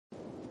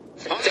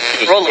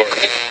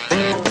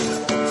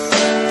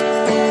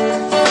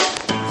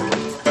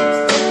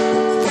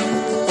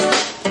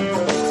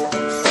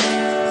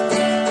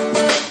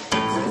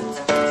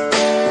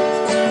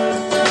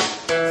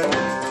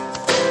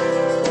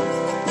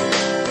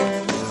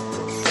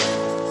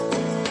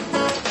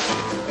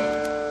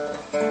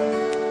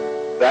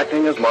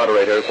Acting as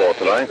moderator for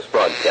tonight's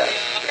broadcast.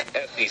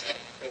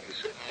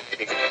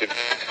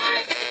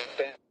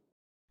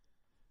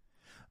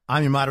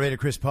 I'm your moderator,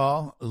 Chris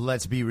Paul.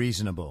 Let's be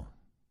reasonable.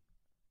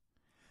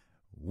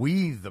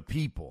 We, the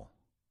people,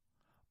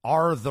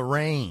 are the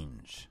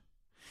range.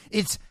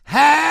 It's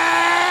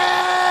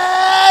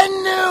high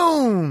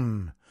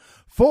noon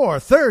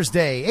for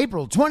Thursday,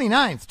 April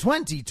 29th,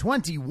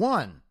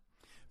 2021.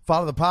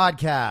 Follow the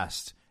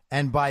podcast.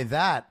 And by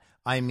that,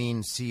 I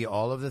mean, see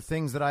all of the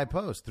things that I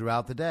post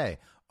throughout the day.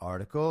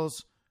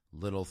 Articles,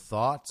 little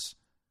thoughts,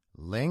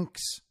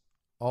 links,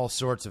 all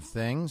sorts of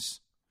things.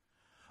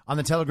 On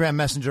the Telegram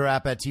Messenger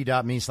app at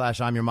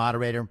t.me/I'm your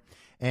moderator.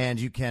 And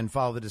you can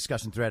follow the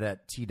discussion thread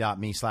at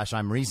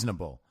t.me/I'm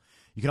reasonable.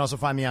 You can also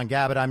find me on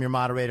Gab at I'm your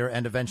moderator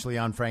and eventually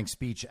on Frank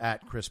Speech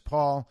at Chris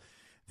Paul.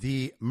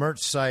 The merch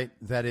site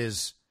that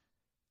is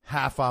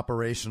half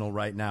operational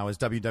right now is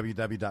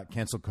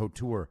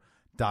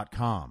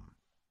www.cancelcouture.com.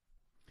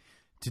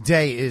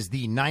 Today is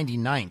the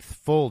 99th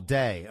full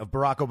day of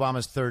Barack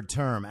Obama's third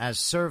term as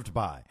served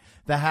by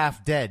the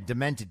half-dead,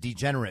 demented,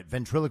 degenerate,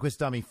 ventriloquist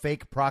dummy,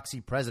 fake proxy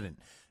president,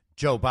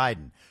 Joe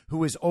Biden,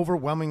 who is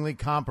overwhelmingly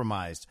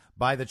compromised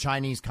by the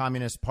Chinese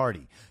Communist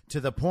Party to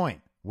the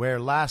point where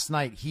last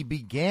night he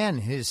began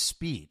his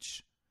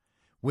speech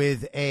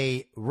with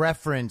a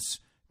reference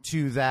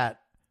to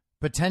that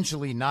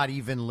potentially not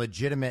even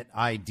legitimate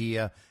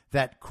idea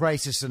that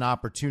crisis and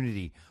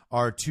opportunity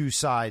are two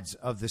sides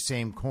of the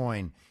same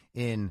coin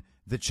in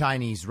the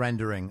Chinese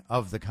rendering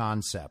of the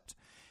concept.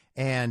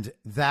 And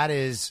that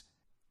is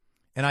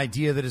an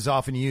idea that is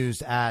often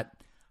used at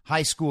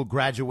high school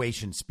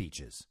graduation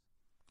speeches,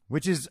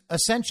 which is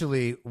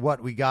essentially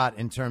what we got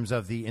in terms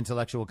of the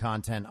intellectual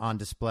content on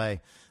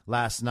display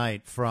last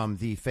night from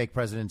the fake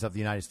president of the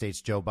United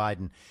States, Joe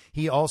Biden.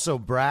 He also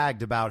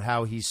bragged about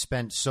how he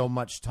spent so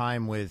much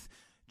time with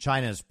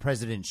China's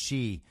President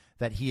Xi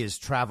that he has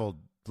traveled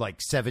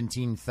like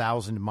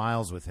 17,000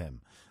 miles with him.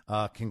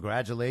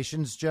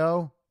 Congratulations,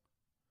 Joe.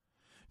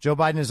 Joe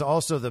Biden is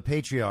also the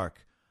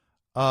patriarch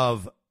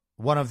of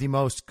one of the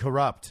most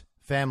corrupt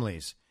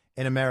families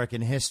in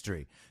American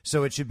history.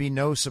 So it should be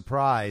no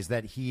surprise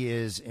that he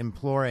is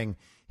imploring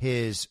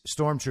his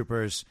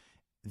stormtroopers,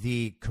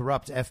 the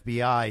corrupt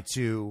FBI,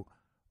 to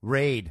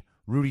raid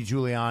Rudy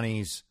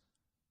Giuliani's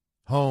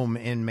home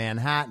in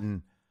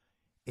Manhattan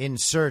in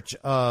search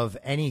of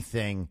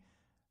anything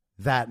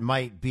that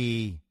might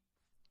be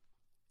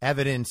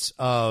evidence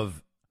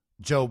of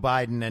Joe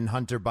Biden and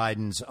Hunter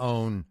Biden's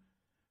own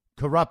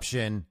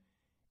corruption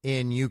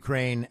in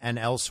Ukraine and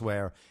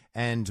elsewhere,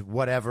 and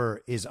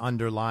whatever is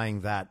underlying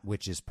that,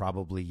 which is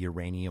probably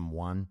Uranium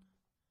One.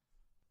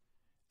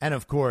 And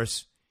of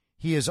course,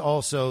 he is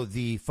also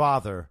the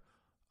father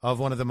of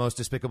one of the most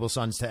despicable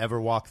sons to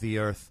ever walk the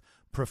earth,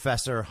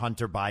 Professor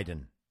Hunter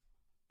Biden.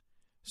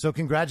 So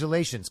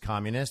congratulations,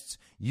 communists.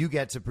 You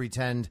get to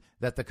pretend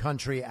that the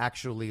country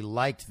actually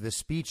liked the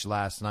speech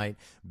last night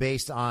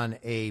based on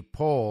a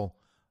poll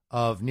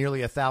of nearly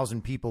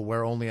 1,000 people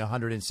where only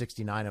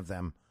 169 of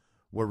them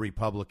were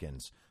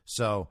Republicans.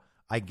 So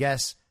I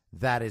guess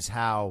that is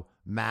how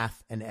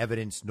math and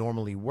evidence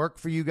normally work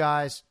for you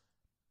guys.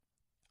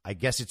 I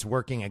guess it's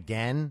working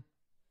again,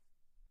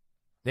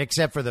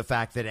 except for the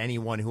fact that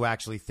anyone who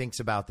actually thinks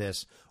about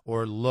this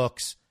or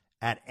looks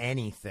at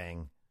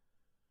anything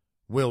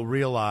will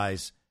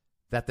realize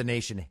that the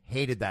nation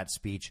hated that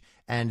speech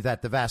and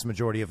that the vast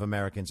majority of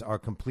Americans are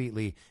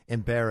completely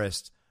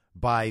embarrassed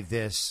by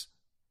this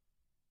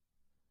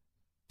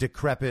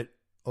decrepit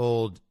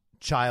old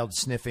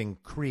child-sniffing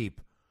creep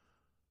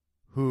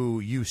who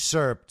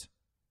usurped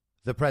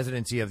the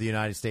presidency of the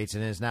United States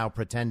and is now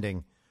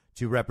pretending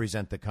to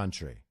represent the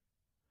country.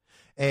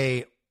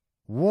 A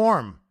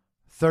warm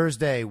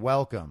Thursday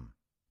welcome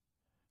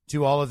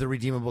to all of the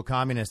redeemable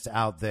communists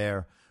out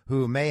there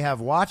who may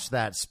have watched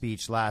that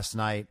speech last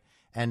night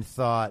and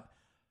thought,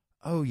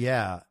 oh,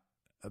 yeah,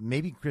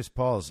 maybe Chris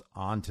Paul's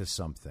onto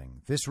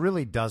something. This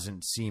really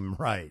doesn't seem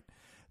right.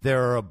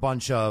 There are a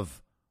bunch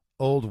of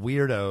old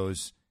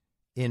weirdos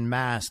in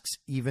masks,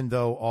 even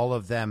though all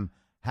of them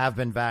have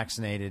been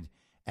vaccinated,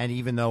 and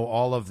even though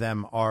all of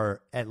them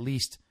are at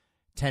least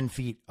 10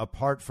 feet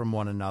apart from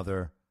one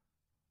another.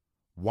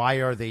 Why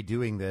are they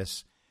doing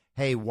this?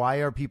 Hey, why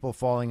are people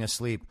falling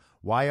asleep?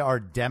 Why are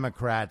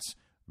Democrats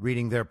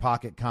reading their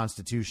pocket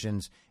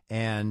constitutions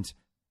and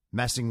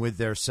messing with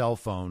their cell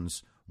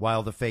phones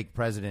while the fake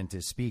president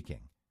is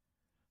speaking?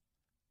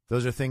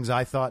 Those are things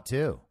I thought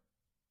too.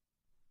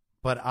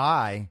 But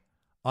I,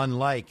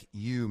 unlike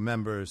you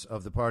members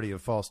of the party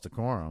of false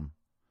decorum,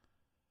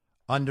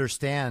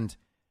 understand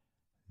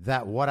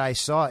that what I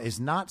saw is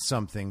not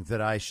something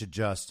that I should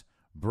just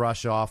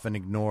brush off and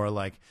ignore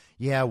like,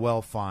 yeah,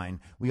 well,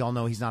 fine. We all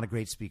know he's not a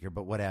great speaker,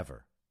 but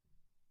whatever.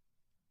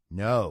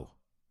 No,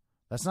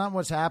 that's not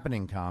what's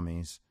happening,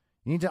 commies.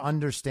 You need to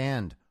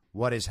understand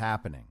what is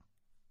happening.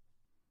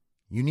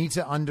 You need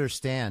to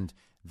understand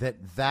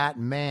that that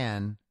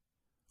man,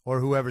 or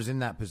whoever's in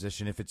that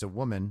position, if it's a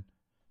woman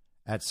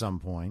at some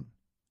point,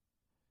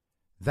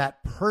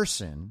 that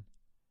person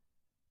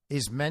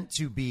is meant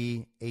to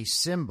be a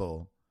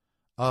symbol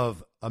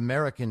of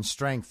American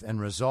strength and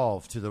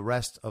resolve to the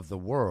rest of the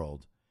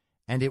world,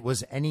 and it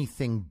was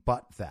anything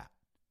but that.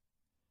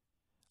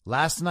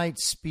 Last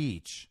night's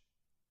speech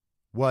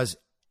was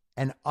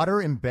an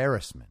utter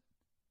embarrassment.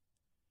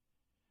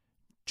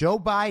 Joe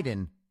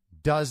Biden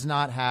does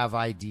not have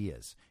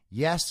ideas.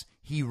 Yes,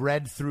 he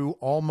read through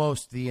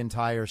almost the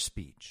entire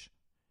speech.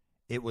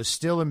 It was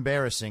still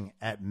embarrassing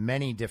at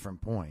many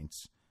different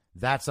points.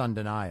 That's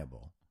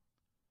undeniable.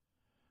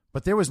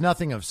 But there was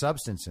nothing of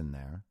substance in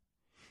there.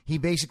 He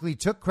basically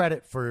took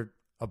credit for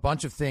a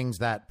bunch of things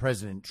that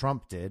President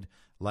Trump did,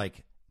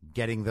 like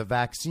getting the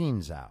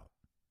vaccines out,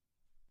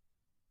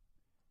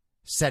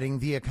 setting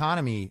the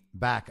economy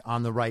back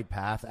on the right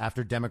path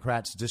after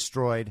Democrats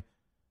destroyed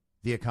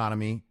the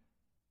economy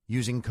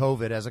using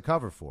COVID as a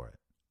cover for it.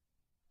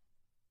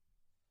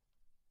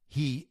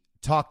 He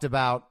talked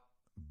about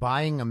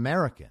buying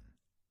American,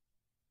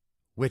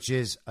 which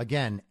is,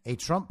 again, a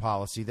Trump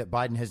policy that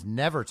Biden has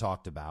never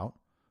talked about.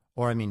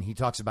 Or, I mean, he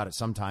talks about it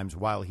sometimes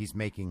while he's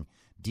making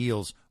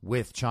deals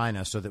with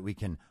China so that we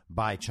can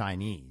buy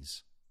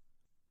Chinese.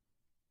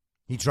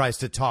 He tries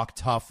to talk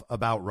tough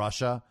about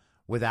Russia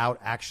without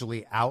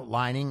actually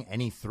outlining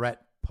any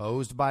threat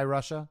posed by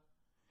Russia.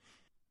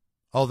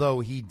 Although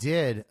he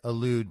did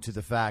allude to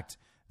the fact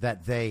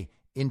that they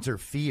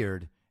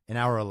interfered in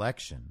our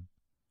election,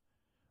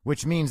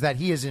 which means that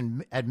he is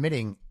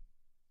admitting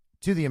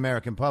to the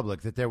American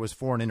public that there was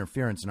foreign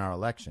interference in our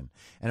election.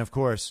 And, of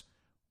course,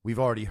 we've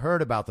already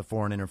heard about the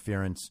foreign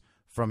interference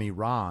from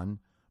Iran,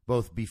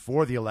 both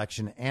before the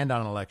election and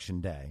on election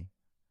day.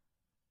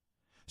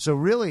 So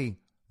really,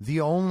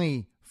 the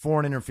only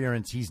foreign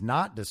interference he's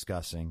not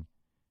discussing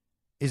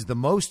is the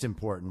most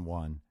important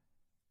one,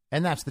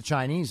 and that's the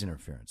Chinese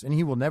interference. And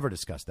he will never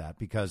discuss that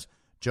because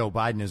Joe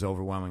Biden is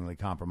overwhelmingly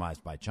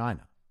compromised by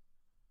China.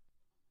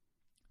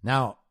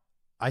 Now,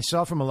 I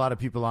saw from a lot of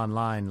people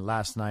online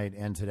last night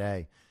and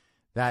today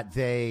that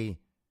they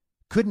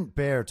couldn't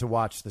bear to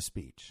watch the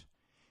speech.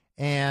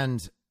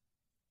 And,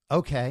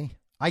 okay,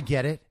 I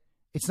get it.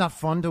 It's not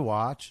fun to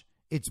watch.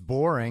 It's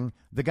boring.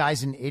 The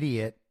guy's an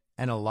idiot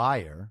and a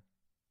liar.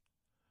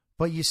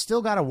 But you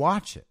still got to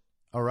watch it,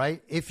 all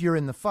right, if you're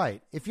in the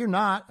fight. If you're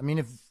not, I mean,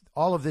 if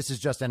all of this is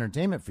just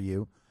entertainment for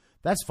you,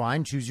 that's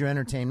fine. Choose your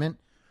entertainment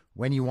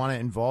when you want to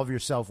involve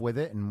yourself with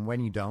it and when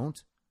you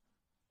don't.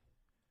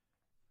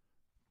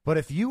 But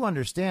if you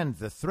understand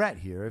the threat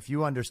here, if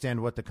you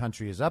understand what the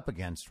country is up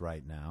against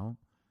right now,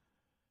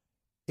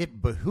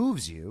 it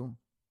behooves you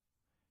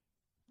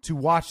to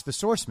watch the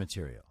source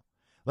material.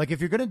 Like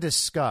if you're going to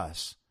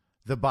discuss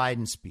the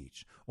Biden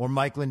speech or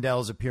Mike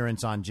Lindell's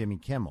appearance on Jimmy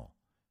Kimmel,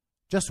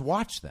 just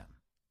watch them.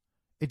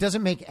 It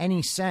doesn't make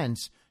any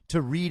sense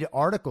to read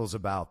articles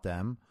about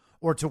them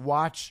or to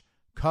watch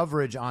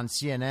coverage on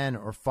CNN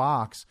or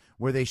Fox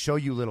where they show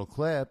you little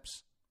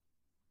clips.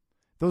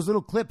 Those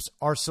little clips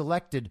are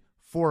selected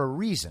for a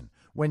reason.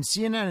 When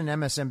CNN and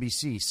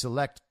MSNBC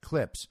select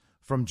clips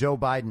from Joe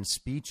Biden's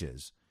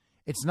speeches,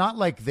 it's not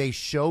like they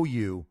show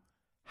you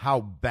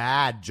how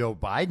bad Joe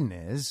Biden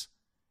is.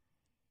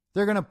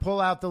 They're going to pull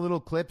out the little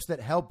clips that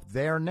help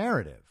their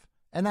narrative,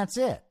 and that's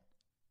it.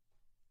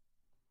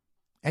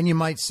 And you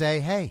might say,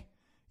 hey,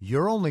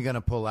 you're only going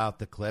to pull out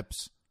the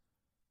clips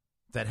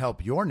that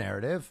help your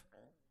narrative.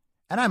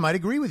 And I might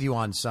agree with you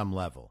on some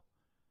level.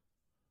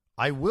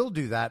 I will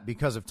do that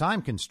because of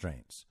time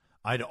constraints.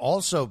 I'd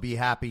also be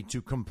happy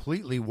to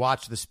completely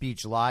watch the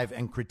speech live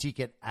and critique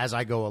it as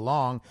I go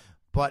along.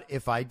 But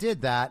if I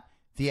did that,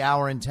 the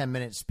hour and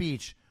 10-minute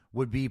speech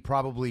would be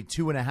probably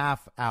 2.5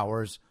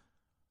 hours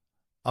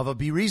of a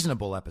Be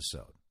Reasonable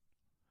episode.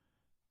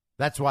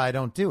 That's why I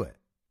don't do it.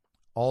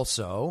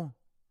 Also,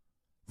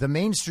 the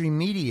mainstream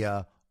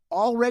media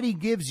already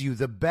gives you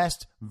the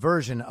best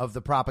version of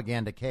the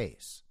propaganda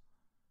case.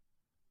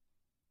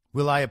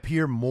 Will I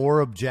appear more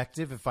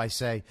objective if I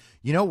say,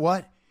 you know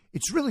what?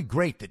 It's really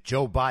great that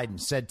Joe Biden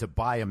said to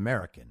buy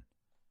American.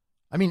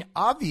 I mean,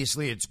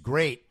 obviously it's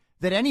great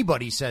that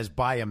anybody says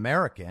buy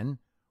American.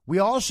 We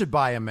all should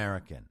buy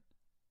American.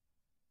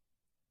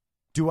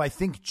 Do I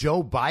think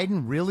Joe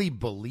Biden really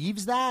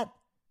believes that?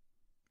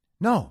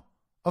 No,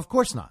 of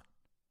course not.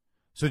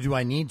 So do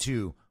I need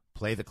to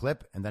play the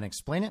clip and then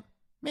explain it?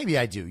 Maybe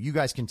I do. You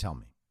guys can tell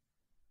me.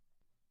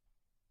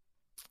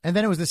 And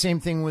then it was the same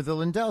thing with the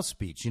Lindell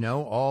speech. You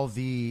know, all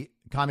the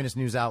communist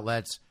news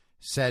outlets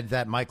said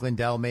that Mike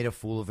Lindell made a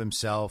fool of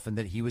himself and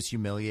that he was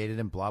humiliated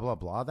and blah, blah,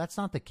 blah. That's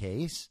not the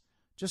case.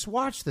 Just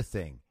watch the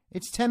thing.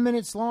 It's 10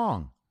 minutes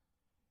long.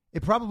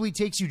 It probably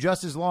takes you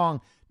just as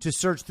long to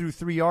search through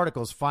 3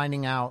 articles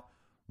finding out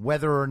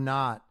whether or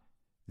not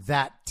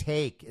that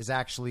take is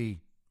actually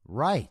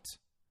right,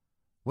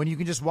 when you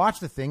can just watch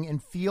the thing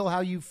and feel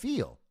how you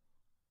feel.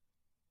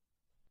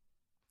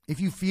 If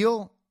you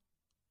feel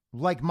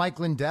like Mike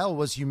Lindell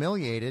was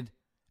humiliated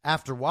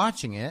after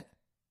watching it,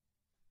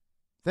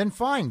 then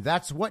fine,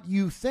 that's what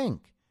you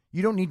think.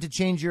 You don't need to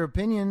change your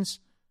opinions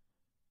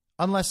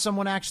unless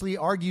someone actually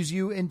argues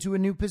you into a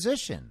new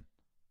position.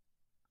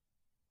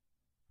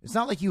 It's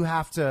not like you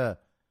have to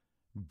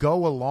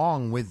go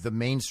along with the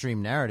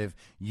mainstream narrative.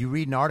 You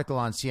read an article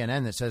on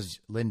CNN that says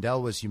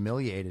Lindell was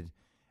humiliated,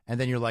 and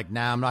then you're like,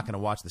 nah, I'm not going to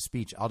watch the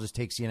speech. I'll just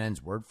take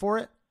CNN's word for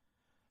it.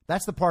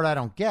 That's the part I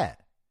don't get.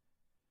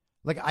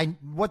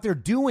 What they're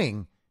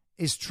doing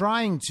is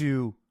trying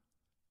to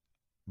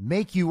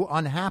make you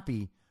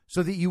unhappy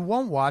so that you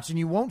won't watch and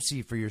you won't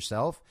see for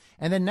yourself.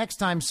 And then next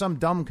time some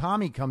dumb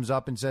commie comes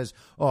up and says,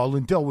 oh,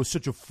 Lindell was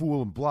such a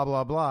fool and blah,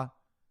 blah, blah,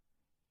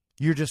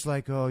 you're just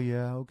like, oh,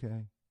 yeah,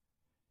 okay.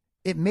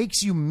 It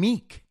makes you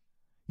meek.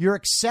 You're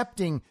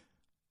accepting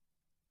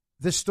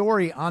the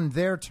story on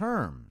their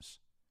terms.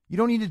 You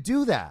don't need to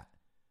do that.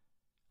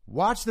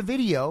 Watch the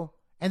video,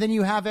 and then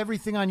you have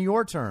everything on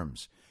your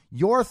terms.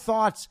 Your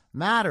thoughts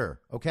matter,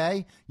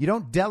 okay? You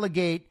don't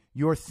delegate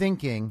your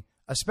thinking,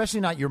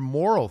 especially not your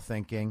moral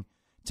thinking,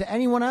 to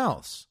anyone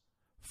else.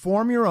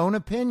 Form your own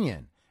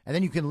opinion, and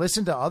then you can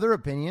listen to other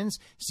opinions,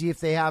 see if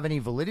they have any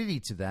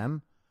validity to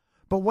them.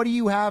 But what do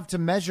you have to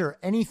measure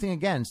anything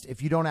against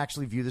if you don't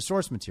actually view the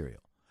source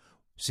material?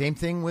 Same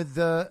thing with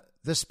the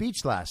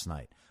speech last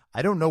night.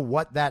 I don't know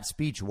what that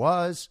speech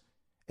was,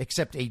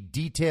 except a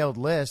detailed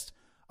list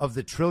of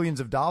the trillions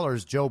of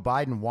dollars Joe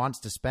Biden wants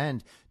to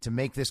spend to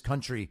make this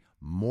country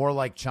more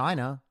like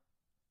China.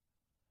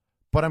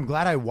 But I'm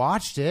glad I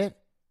watched it.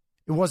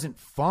 It wasn't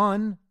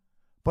fun.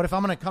 But if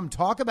I'm going to come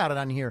talk about it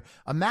on here,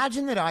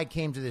 imagine that I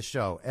came to this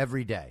show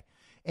every day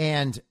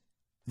and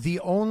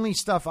the only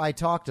stuff I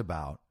talked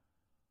about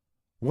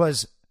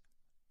was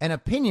an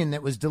opinion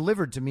that was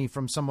delivered to me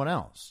from someone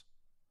else.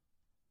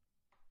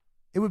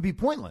 It would be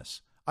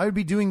pointless. I would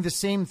be doing the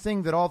same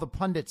thing that all the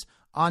pundits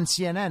on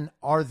CNN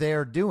are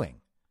there doing.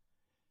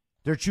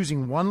 They're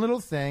choosing one little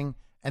thing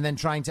and then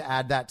trying to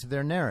add that to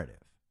their narrative.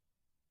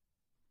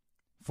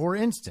 For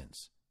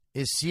instance,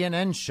 is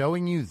CNN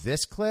showing you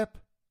this clip?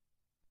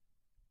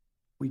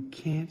 We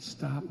can't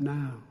stop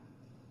now.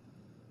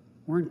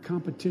 We're in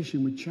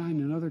competition with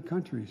China and other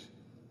countries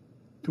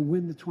to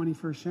win the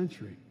 21st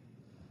century.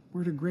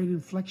 We're at a great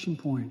inflection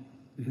point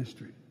in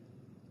history.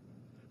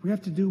 We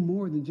have to do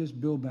more than just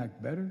build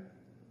back better.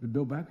 We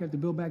have to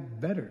build back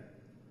better.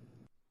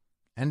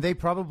 And they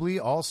probably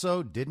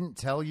also didn't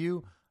tell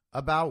you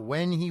about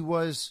when he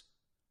was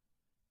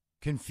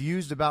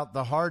confused about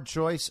the hard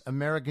choice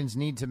Americans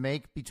need to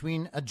make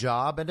between a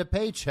job and a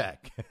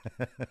paycheck.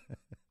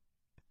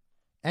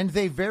 And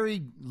they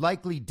very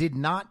likely did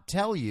not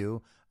tell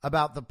you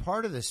about the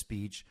part of the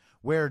speech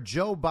where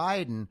Joe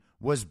Biden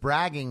was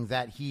bragging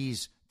that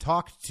he's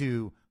talked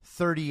to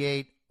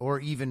 38 or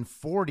even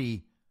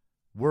 40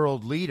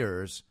 world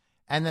leaders,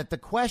 and that the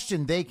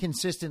question they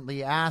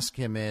consistently ask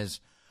him is,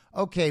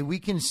 okay, we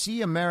can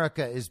see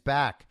America is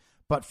back,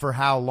 but for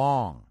how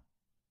long?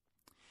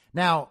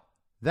 Now,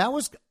 that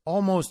was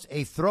almost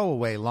a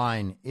throwaway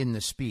line in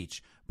the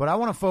speech, but I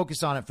want to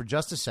focus on it for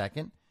just a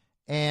second,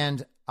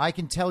 and I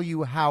can tell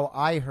you how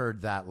I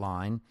heard that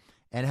line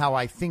and how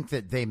I think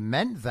that they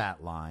meant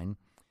that line.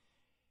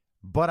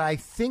 But I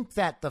think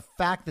that the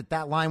fact that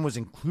that line was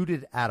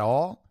included at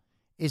all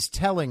is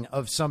telling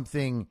of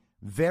something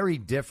very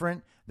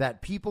different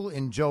that people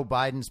in Joe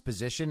Biden's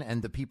position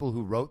and the people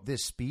who wrote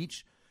this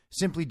speech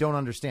simply don't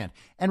understand.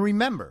 And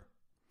remember,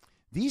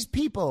 these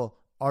people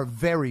are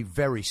very,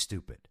 very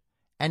stupid.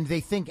 And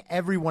they think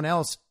everyone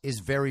else is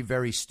very,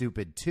 very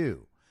stupid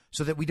too,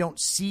 so that we don't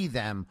see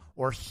them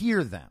or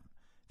hear them.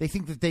 They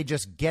think that they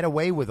just get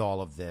away with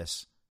all of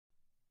this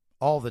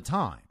all the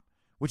time,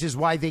 which is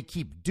why they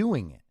keep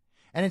doing it.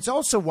 And it's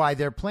also why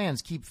their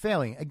plans keep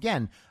failing.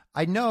 Again,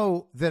 I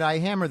know that I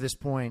hammer this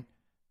point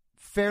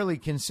fairly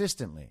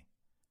consistently.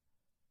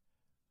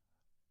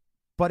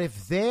 But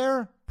if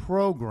their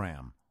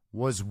program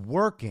was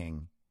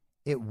working,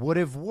 it would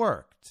have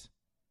worked.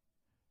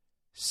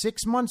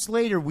 6 months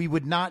later, we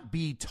would not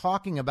be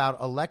talking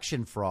about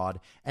election fraud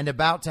and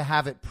about to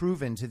have it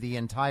proven to the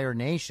entire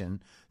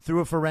nation through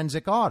a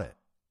forensic audit.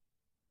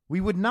 We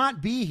would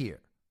not be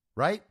here,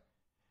 right?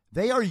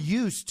 They are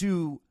used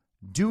to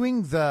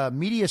doing the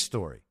media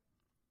story,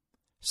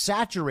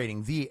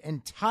 saturating the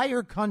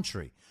entire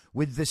country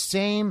with the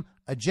same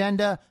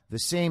agenda, the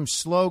same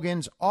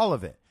slogans, all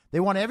of it. They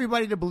want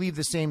everybody to believe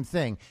the same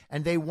thing,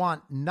 and they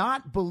want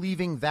not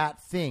believing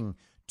that thing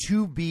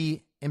to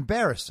be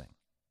embarrassing,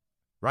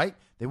 right?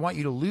 They want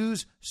you to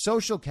lose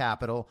social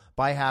capital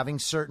by having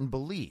certain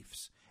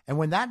beliefs. And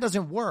when that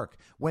doesn't work,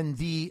 when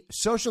the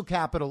social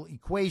capital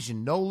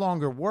equation no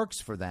longer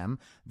works for them,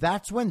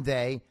 that's when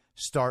they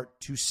start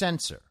to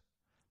censor.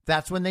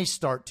 That's when they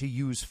start to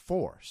use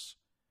force.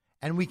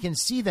 And we can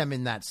see them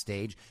in that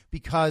stage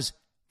because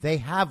they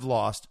have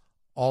lost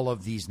all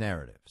of these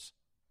narratives.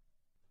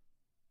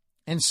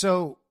 And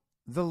so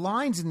the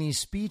lines in these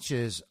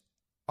speeches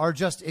are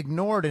just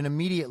ignored and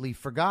immediately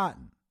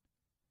forgotten.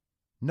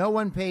 No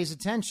one pays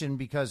attention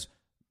because,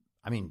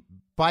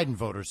 Biden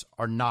voters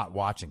are not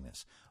watching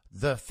this.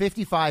 the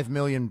 55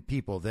 million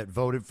people that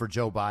voted for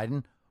Joe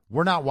Biden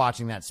were not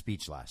watching that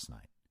speech last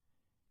night.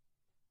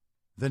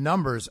 The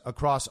numbers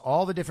across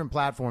all the different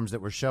platforms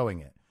that were showing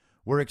it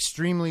were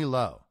extremely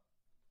low.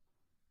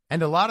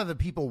 And a lot of the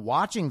people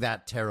watching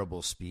that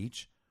terrible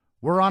speech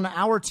were on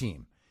our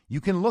team.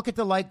 You can look at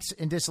the likes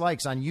and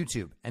dislikes on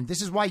YouTube. And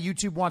this is why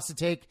YouTube wants to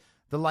take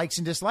the likes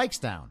and dislikes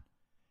down.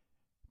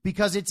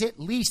 Because it's at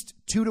least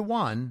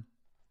 2-1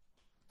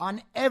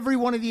 on every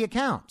one of the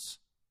accounts.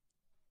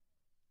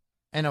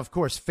 And, of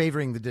course,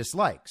 favoring the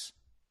dislikes.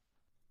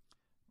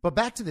 But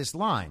back to this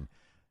line.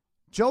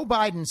 Joe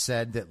Biden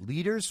said that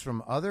leaders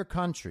from other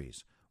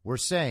countries were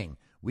saying,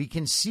 we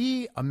can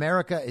see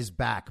America is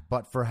back,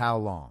 but for how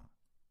long?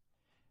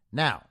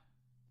 Now,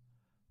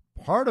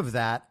 part of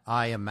that,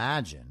 I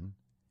imagine,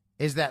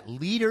 is that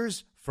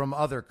leaders from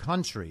other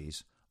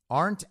countries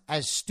aren't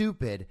as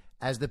stupid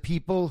as the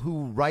people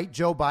who write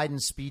Joe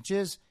Biden's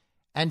speeches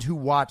and who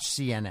watch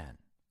CNN.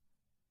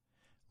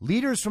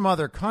 Leaders from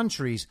other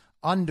countries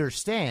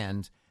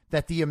understand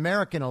that the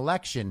American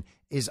election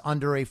is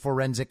under a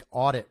forensic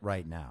audit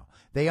right now.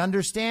 They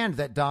understand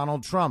that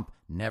Donald Trump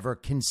never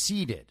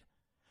conceded.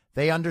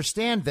 They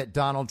understand that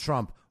Donald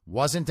Trump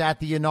wasn't at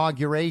the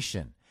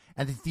inauguration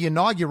and that the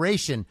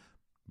inauguration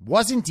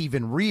wasn't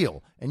even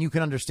real. And you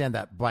can understand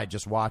that by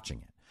just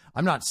watching it.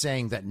 I'm not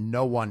saying that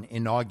no one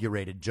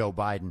inaugurated Joe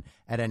Biden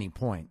at any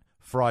point,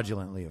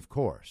 fraudulently, of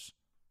course.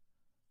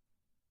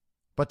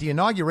 But the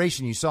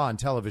inauguration you saw on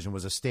television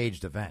was a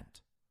staged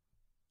event.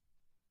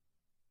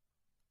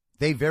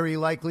 They very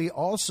likely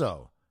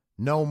also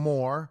know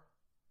more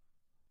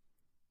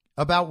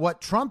about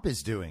what Trump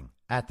is doing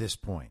at this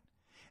point.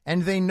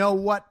 And they know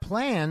what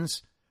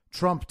plans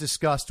Trump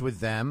discussed with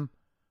them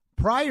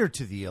prior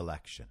to the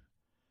election.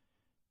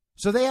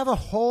 So they have a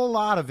whole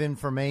lot of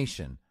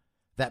information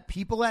that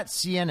people at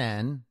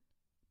CNN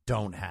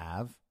don't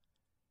have,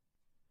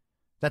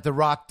 that the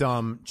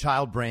rock-dumb,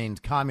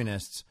 child-brained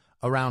communists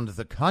around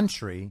the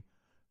country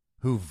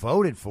who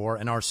voted for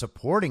and are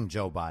supporting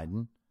Joe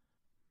Biden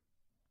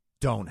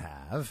don't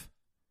have.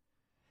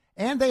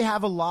 And they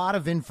have a lot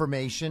of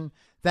information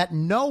that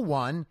no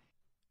one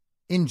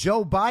in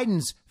Joe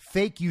Biden's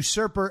fake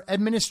usurper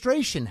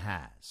administration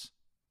has.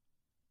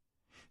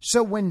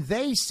 So when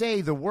they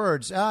say the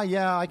words,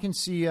 yeah, I can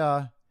see,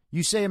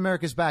 you say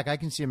America's back, I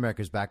can see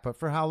America's back, but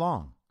for how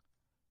long?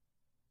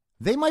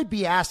 They might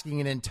be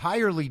asking an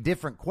entirely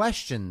different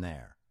question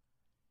there.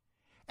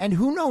 And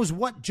who knows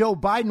what Joe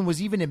Biden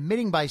was even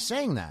admitting by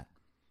saying that?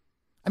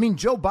 I mean,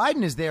 Joe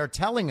Biden is there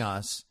telling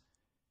us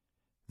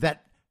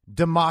that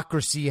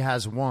democracy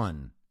has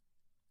won.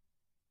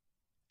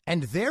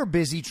 And they're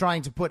busy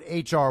trying to put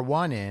H.R.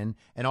 1 in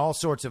and all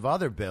sorts of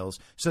other bills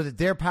so that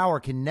their power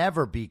can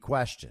never be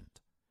questioned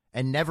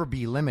and never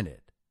be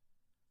limited.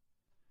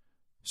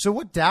 So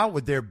what doubt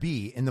would there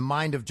be in the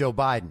mind of Joe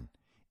Biden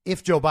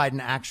if Joe Biden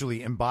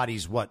actually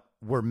embodies what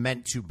we're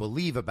meant to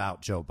believe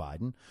about Joe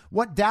Biden?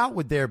 What doubt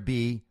would there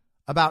be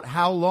about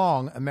how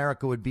long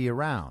America would be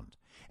around?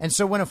 And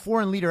so when a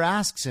foreign leader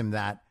asks him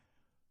that,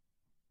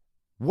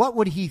 what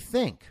would he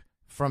think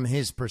from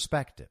his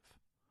perspective?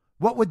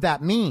 What would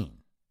that mean?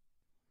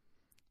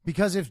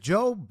 Because if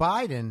Joe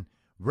Biden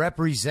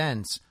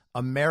represents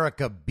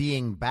America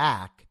being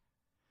back,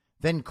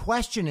 then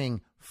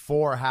questioning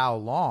for how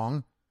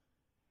long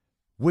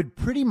would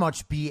pretty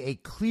much be a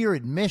clear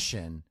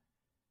admission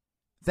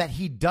that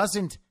he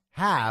doesn't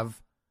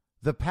have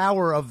the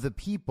power of the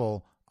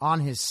people on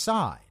his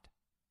side.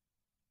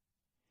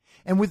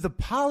 And with the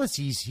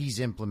policies he's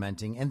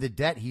implementing and the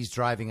debt he's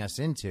driving us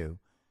into,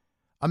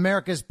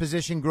 America's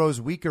position grows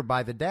weaker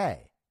by the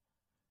day.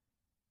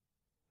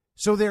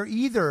 So they're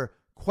either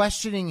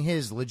questioning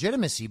his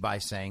legitimacy by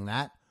saying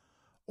that,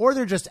 or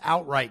they're just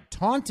outright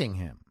taunting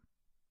him.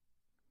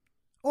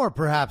 Or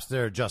perhaps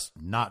they're just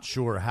not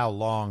sure how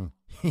long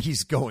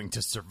he's going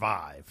to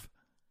survive.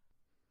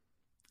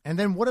 And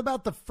then what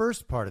about the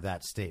first part of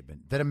that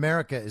statement, that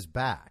America is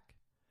back?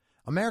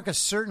 America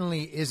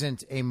certainly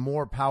isn't a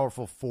more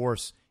powerful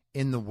force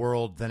in the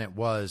world than it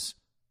was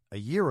a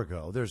year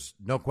ago. There's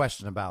no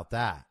question about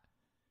that.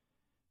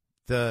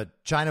 The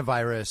China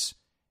virus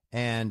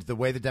and the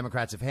way the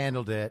Democrats have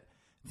handled it,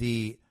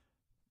 the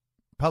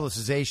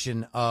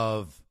publicization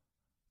of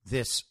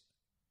this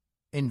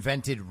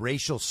invented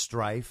racial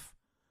strife,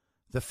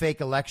 the fake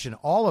election,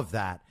 all of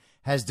that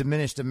has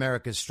diminished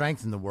America's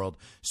strength in the world.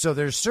 So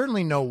there's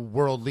certainly no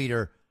world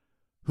leader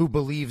who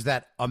believes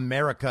that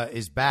America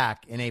is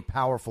back in a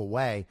powerful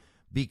way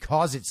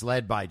because it's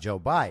led by Joe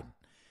Biden.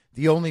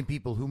 The only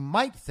people who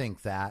might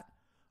think that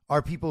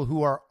are people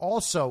who are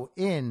also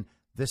in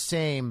the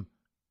same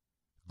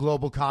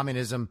global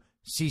communism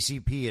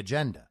CCP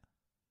agenda.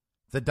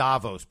 The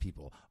Davos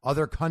people,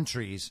 other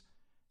countries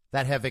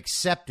that have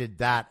accepted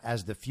that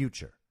as the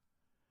future,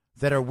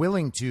 that are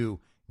willing to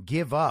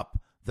give up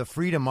the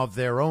freedom of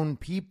their own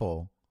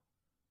people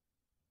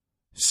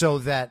so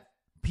that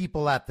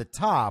people at the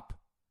top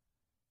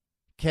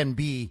can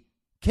be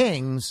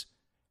kings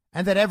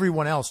and that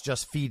everyone else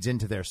just feeds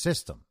into their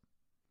system.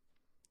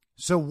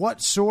 So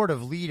what sort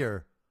of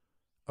leader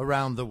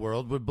around the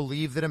world would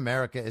believe that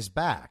America is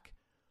back.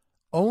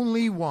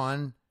 Only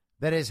one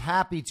that is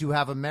happy to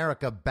have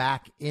America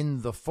back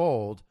in the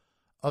fold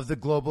of the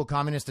global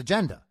communist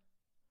agenda.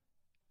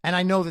 And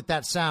I know that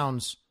that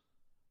sounds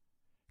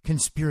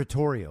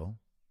conspiratorial,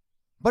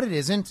 but it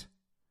isn't.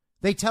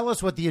 They tell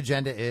us what the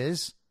agenda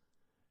is.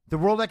 The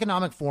World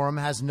Economic Forum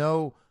has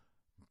no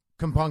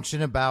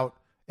compunction about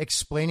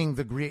explaining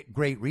the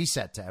Great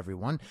Reset to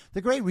everyone.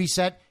 The Great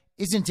Reset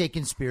isn't a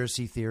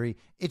conspiracy theory.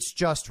 It's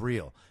just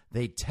real.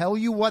 They tell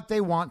you what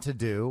they want to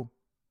do.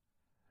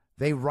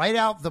 They write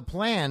out the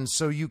plans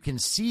so you can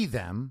see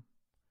them.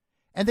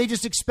 And they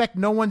just expect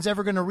no one's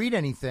ever going to read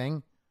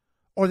anything,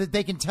 or that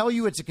they can tell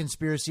you it's a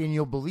conspiracy and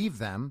you'll believe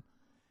them.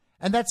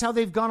 And that's how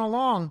they've gone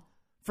along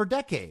for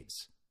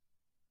decades.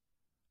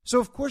 So,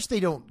 of course, they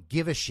don't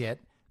give a shit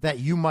that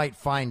you might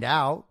find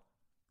out.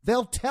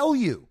 They'll tell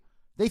you.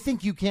 They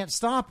think you can't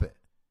stop it.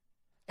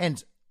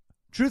 And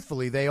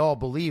truthfully, they all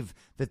believe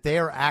that they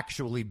are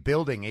actually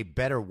building a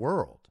better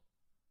world.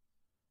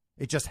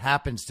 It just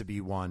happens to be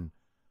one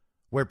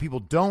where people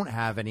don't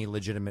have any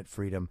legitimate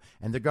freedom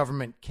and the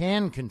government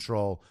can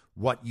control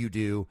what you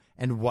do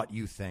and what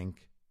you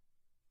think.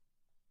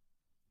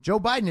 Joe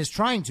Biden is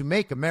trying to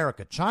make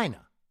America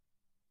China.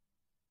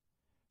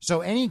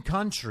 So any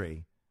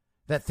country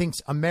that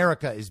thinks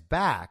America is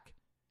back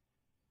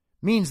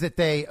means that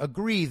they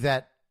agree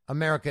that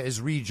America is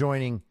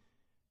rejoining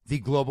the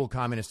global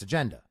communist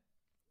agenda.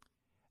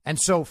 And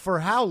so for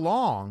how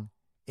long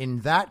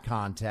in that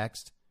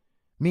context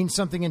means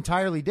something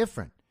entirely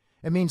different.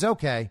 It means,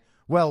 okay,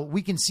 well,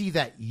 we can see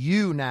that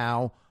you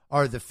now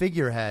are the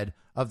figurehead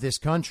of this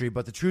country,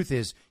 but the truth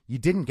is you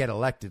didn't get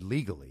elected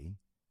legally,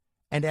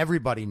 and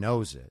everybody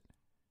knows it.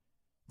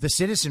 The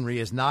citizenry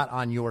is not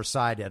on your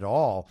side at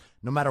all,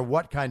 no matter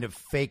what kind of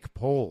fake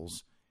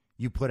polls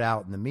you put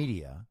out in the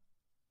media.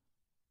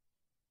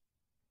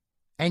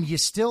 And you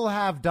still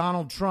have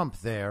Donald Trump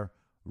there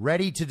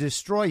ready to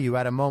destroy you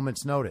at a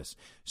moment's notice.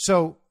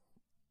 So,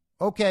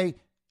 okay,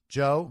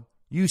 Joe,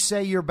 you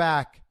say you're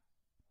back.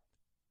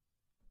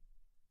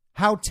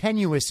 How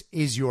tenuous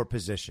is your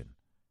position?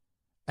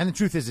 And the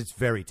truth is, it's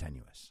very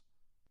tenuous.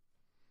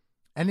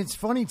 And it's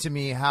funny to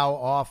me how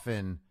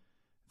often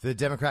the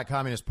Democrat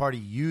Communist Party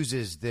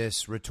uses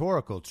this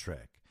rhetorical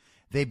trick.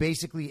 They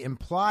basically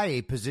imply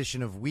a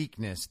position of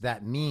weakness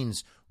that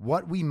means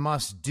what we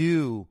must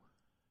do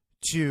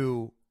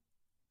to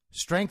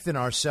strengthen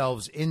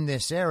ourselves in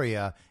this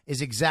area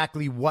is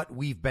exactly what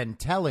we've been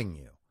telling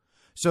you.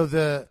 So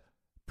the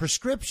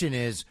prescription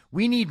is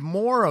we need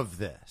more of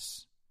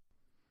this.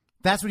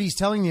 That's what he's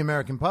telling the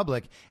American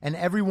public, and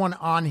everyone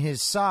on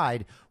his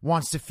side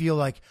wants to feel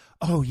like,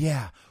 oh,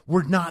 yeah,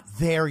 we're not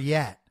there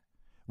yet.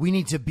 We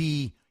need to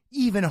be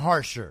even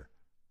harsher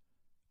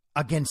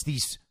against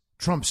these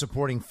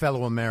Trump-supporting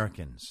fellow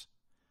Americans.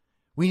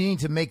 We need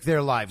to make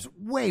their lives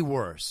way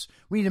worse.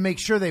 We need to make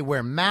sure they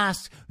wear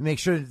masks. We make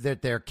sure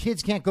that their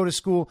kids can't go to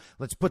school.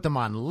 Let's put them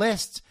on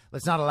lists.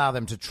 Let's not allow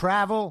them to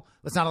travel.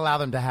 Let's not allow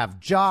them to have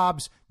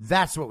jobs.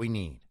 That's what we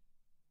need.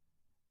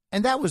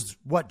 And that was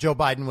what Joe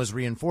Biden was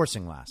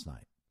reinforcing last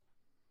night.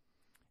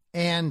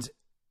 And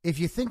if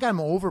you think I'm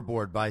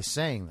overboard by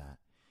saying that,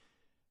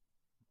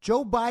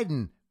 Joe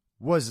Biden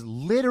was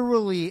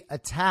literally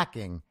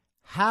attacking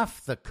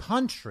half the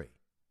country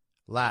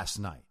last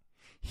night.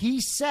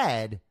 He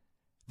said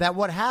that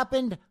what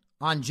happened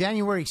on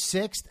January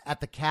 6th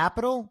at the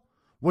Capitol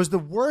was the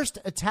worst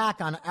attack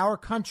on our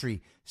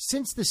country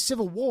since the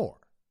Civil War.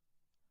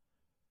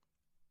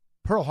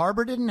 Pearl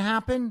Harbor didn't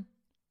happen.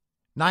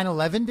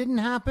 9/11 didn't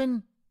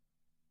happen.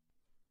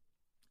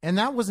 And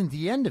that wasn't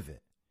the end of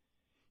it.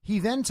 He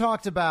then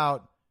talked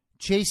about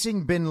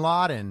chasing bin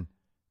Laden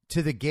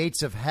to the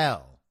gates of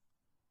hell,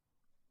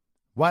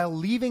 while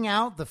leaving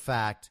out the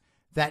fact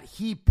that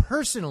he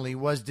personally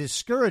was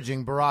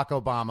discouraging Barack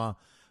Obama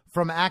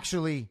from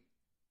actually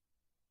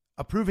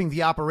approving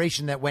the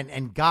operation that went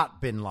and got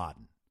bin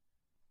Laden.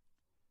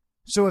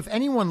 So if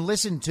anyone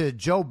listened to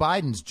Joe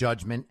Biden's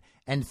judgment,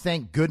 and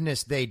thank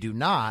goodness they do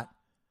not,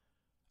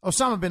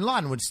 Osama bin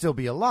Laden would still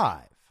be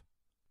alive.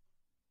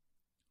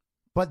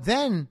 But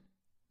then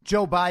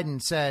Joe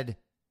Biden said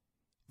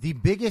the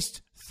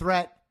biggest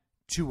threat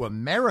to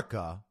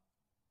America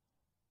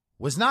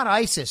was not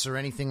ISIS or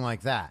anything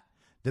like that.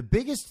 The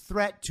biggest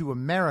threat to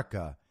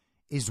America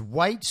is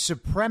white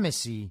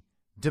supremacy,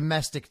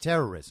 domestic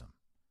terrorism.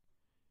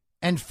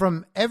 And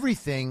from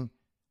everything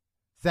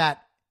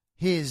that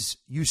his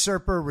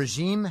usurper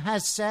regime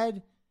has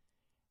said,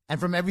 and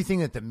from everything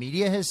that the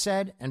media has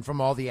said, and from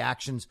all the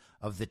actions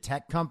of the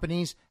tech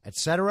companies,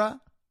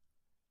 etc.,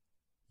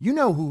 you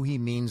know who he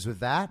means with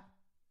that.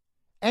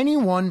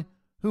 Anyone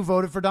who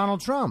voted for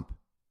Donald Trump.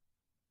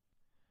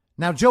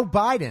 Now, Joe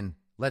Biden,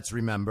 let's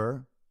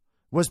remember,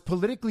 was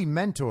politically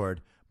mentored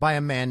by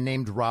a man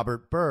named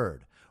Robert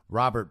Byrd.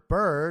 Robert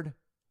Byrd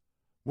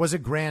was a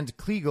Grand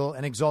Kleagle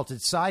and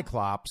Exalted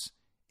Cyclops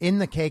in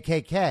the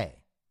KKK.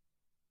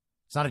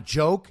 It's not a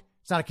joke.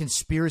 It's not a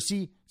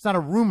conspiracy. It's not a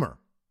rumor.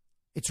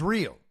 It's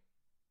real.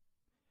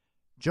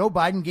 Joe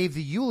Biden gave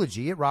the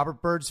eulogy at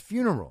Robert Byrd's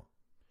funeral.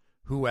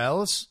 Who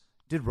else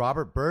did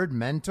Robert Byrd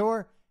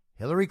mentor?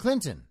 Hillary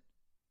Clinton.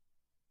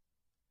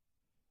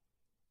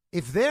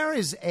 If there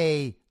is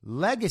a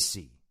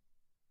legacy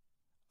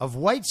of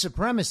white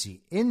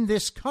supremacy in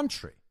this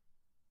country,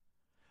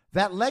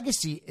 that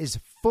legacy is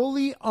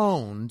fully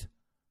owned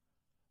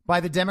by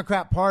the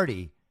Democrat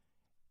Party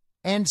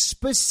and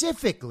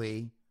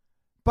specifically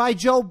by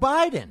Joe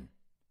Biden.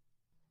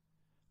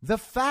 The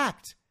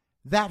fact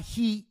that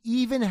he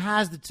even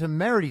has the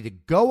temerity to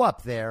go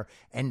up there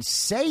and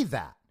say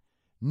that,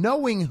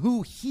 knowing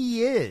who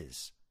he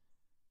is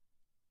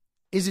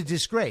a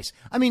disgrace.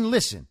 I mean,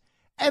 listen,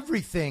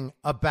 everything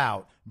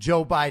about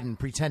Joe Biden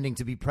pretending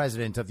to be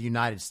president of the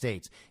United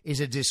States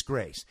is a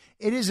disgrace.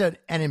 It is an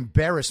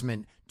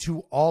embarrassment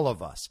to all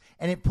of us,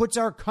 and it puts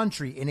our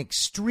country in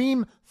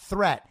extreme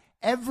threat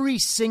every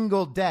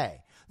single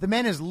day. The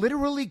man is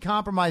literally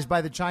compromised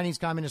by the Chinese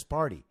Communist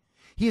Party.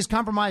 He is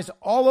compromised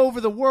all over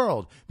the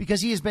world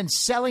because he has been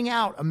selling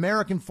out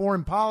American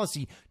foreign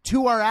policy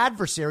to our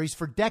adversaries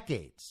for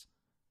decades.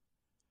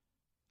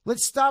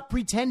 Let's stop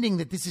pretending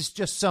that this is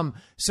just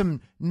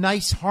some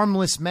nice,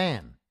 harmless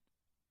man.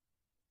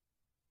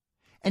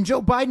 And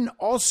Joe Biden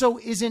also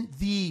isn't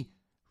the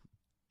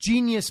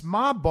genius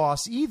mob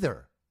boss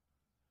either.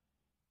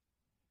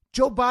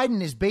 Joe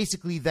Biden is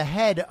basically the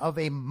head of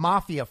a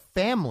mafia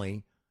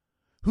family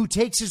who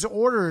takes his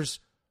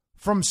orders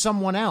from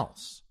someone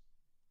else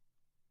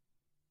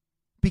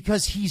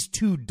because he's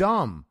too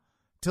dumb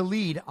to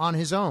lead on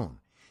his own.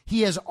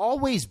 He has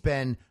always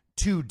been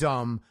too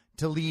dumb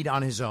to lead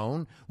on his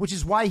own, which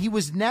is why he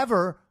was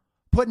never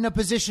put in a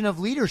position of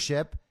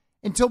leadership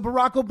until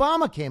Barack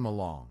Obama came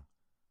along.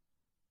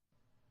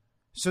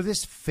 So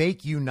this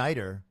fake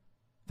uniter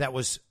that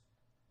was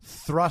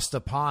thrust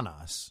upon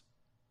us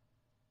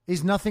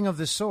is nothing of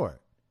the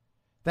sort.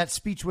 That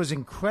speech was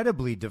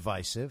incredibly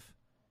divisive.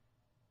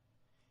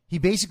 He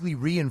basically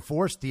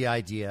reinforced the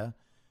idea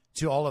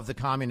to all of the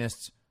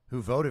communists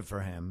who voted for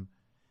him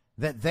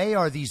that they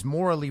are these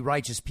morally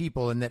righteous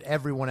people and that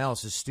everyone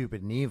else is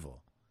stupid and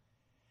evil.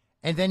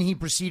 And then he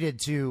proceeded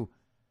to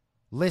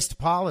list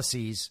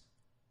policies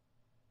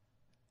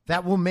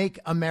that will make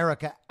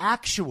America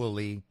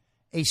actually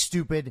a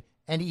stupid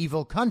and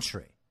evil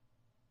country.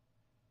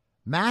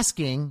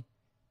 Masking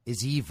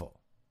is evil.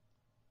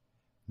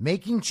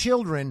 Making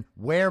children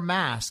wear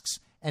masks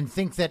and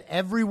think that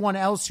everyone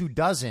else who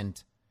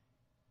doesn't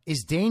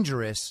is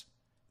dangerous,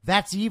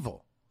 that's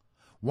evil.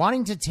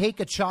 Wanting to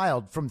take a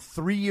child from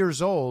 3 years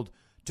old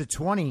to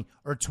 20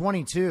 or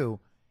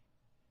 22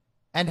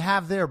 and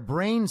have their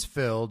brains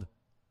filled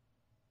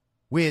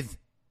with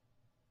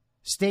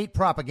state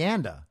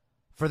propaganda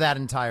for that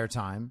entire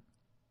time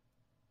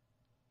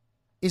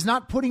is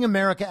not putting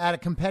America at a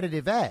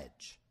competitive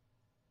edge.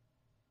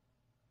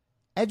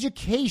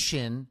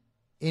 Education,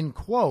 in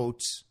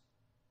quotes,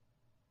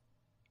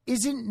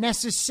 isn't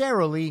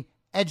necessarily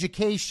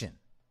education.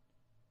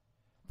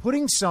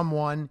 Putting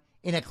someone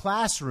in a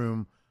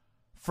classroom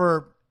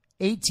for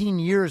 18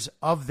 years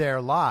of their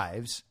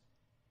lives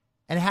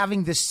and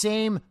having the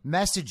same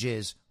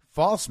messages,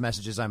 false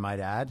messages, I might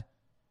add,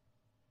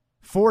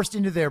 forced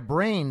into their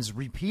brains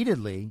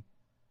repeatedly,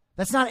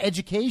 that's not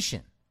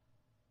education.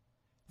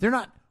 They're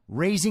not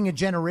raising a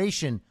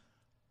generation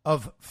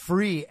of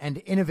free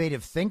and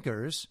innovative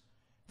thinkers.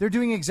 They're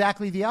doing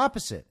exactly the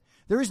opposite.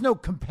 There is no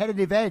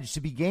competitive edge to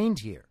be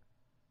gained here.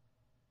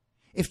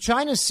 If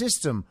China's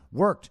system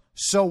worked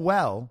so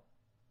well,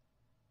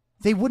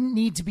 they wouldn't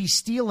need to be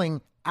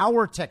stealing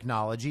our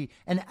technology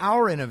and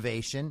our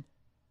innovation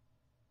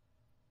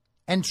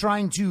and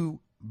trying to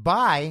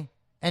buy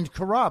and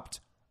corrupt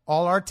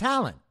all our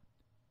talent.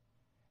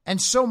 And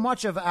so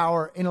much of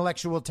our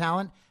intellectual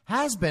talent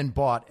has been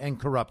bought and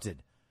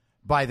corrupted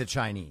by the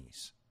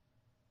Chinese.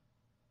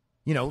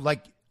 You know,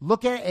 like,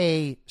 look at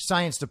a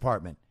science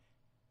department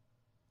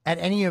at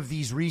any of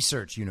these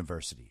research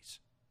universities.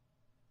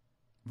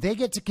 They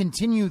get to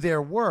continue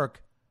their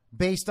work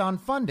based on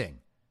funding.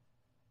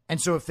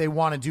 And so if they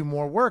want to do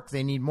more work,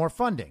 they need more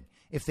funding.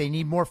 If they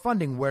need more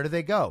funding, where do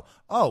they go?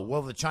 Oh,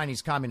 well, the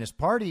Chinese Communist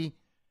Party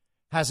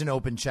has an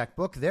open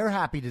checkbook. They're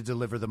happy to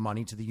deliver the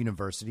money to the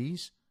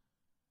universities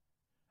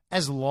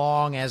as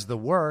long as the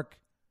work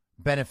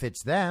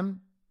benefits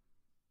them.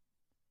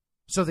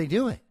 So they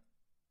do it.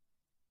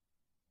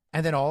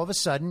 And then all of a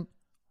sudden,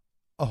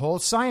 a whole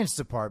science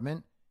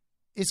department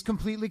is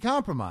completely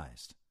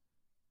compromised.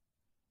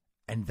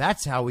 And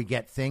that's how we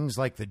get things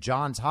like the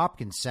Johns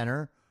Hopkins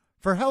Center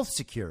for Health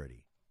Security.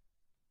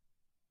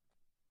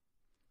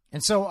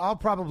 And so I'll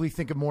probably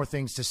think of more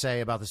things to say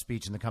about the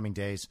speech in the coming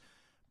days,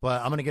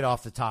 but I'm going to get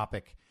off the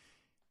topic.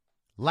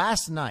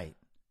 Last night,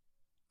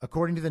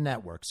 according to the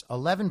networks,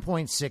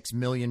 11.6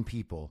 million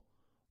people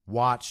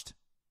watched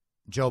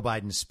Joe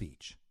Biden's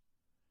speech.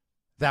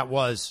 That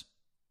was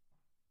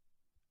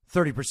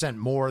 30%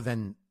 more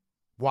than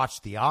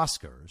watched the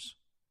Oscars.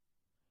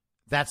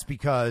 That's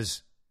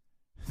because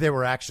there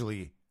were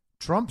actually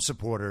Trump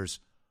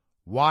supporters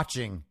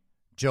watching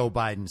Joe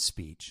Biden's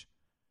speech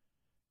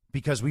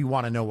because we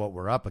want to know what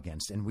we're up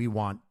against and we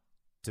want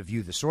to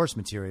view the source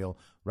material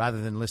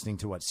rather than listening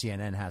to what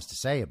CNN has to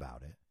say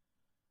about it.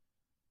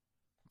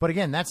 But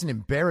again, that's an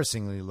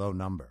embarrassingly low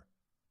number.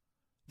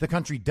 The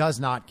country does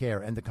not care,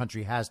 and the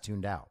country has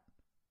tuned out,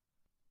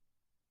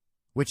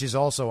 which is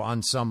also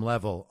on some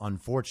level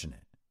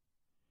unfortunate.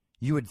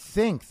 You would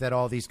think that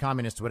all these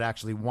communists would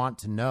actually want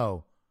to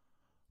know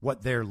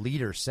what their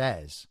leader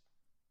says,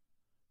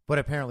 but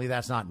apparently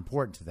that's not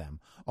important to them.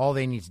 All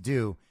they need to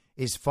do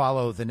is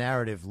follow the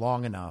narrative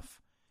long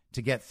enough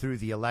to get through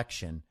the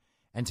election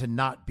and to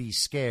not be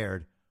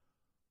scared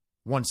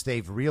once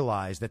they've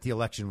realized that the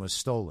election was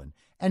stolen.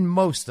 And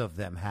most of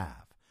them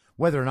have.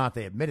 Whether or not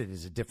they admit it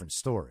is a different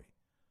story.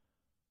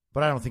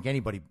 But I don't think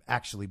anybody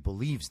actually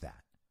believes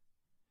that.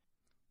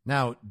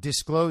 Now,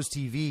 Disclose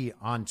TV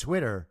on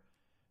Twitter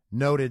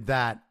noted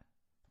that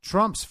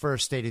Trump's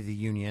first State of the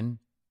Union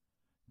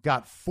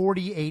got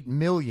 48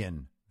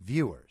 million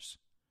viewers.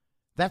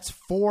 That's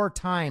 4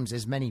 times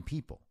as many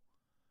people.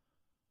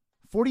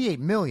 48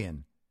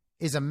 million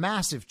is a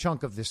massive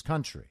chunk of this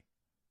country.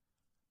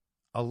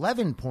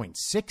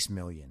 11.6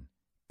 million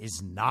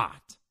is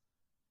not.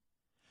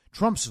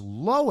 Trump's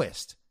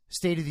lowest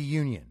State of the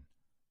Union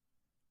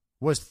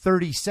was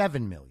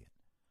 37 million.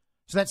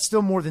 So that's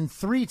still more than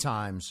 3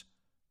 times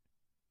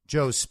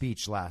Joe's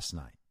speech last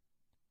night.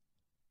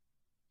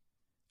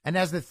 And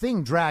as the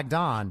thing dragged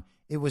on,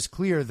 it was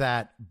clear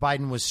that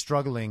Biden was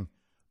struggling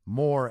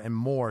more and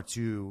more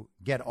to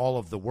get all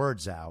of the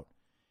words out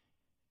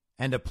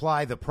and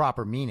apply the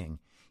proper meaning.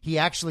 He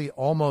actually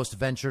almost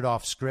ventured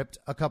off script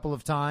a couple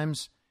of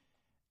times,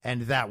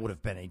 and that would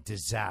have been a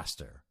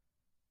disaster.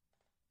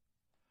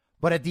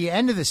 But at the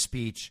end of the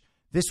speech,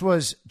 this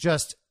was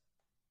just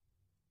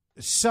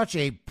such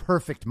a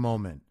perfect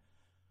moment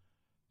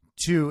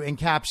to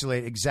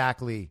encapsulate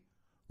exactly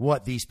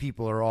what these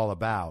people are all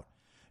about.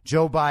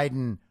 Joe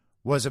Biden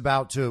was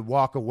about to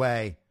walk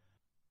away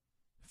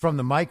from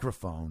the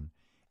microphone,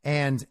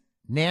 and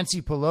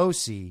Nancy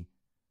Pelosi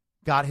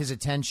got his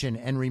attention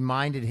and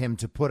reminded him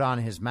to put on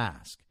his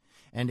mask.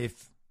 And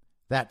if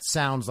that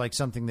sounds like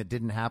something that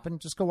didn't happen,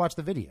 just go watch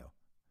the video.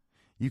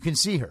 You can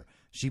see her.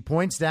 She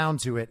points down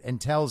to it and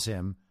tells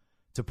him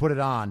to put it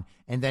on,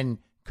 and then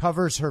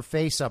covers her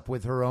face up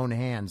with her own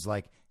hands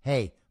like,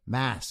 hey,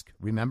 mask.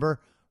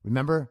 Remember,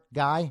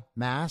 guy,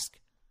 mask?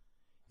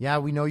 Yeah,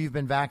 we know you've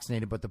been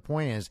vaccinated, but the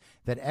point is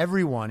that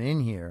everyone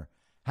in here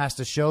has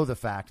to show the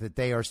fact that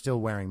they are still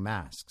wearing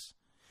masks.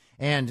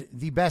 And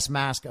the Best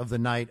Mask of the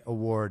Night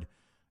award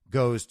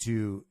goes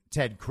to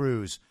Ted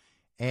Cruz.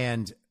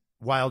 And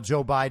while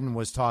Joe Biden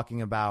was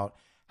talking about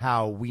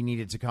how we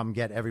needed to come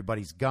get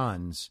everybody's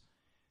guns,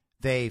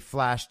 they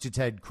flashed to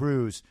Ted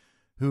Cruz,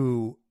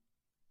 who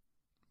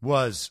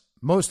was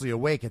mostly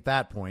awake at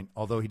that point,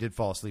 although he did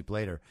fall asleep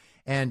later.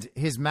 And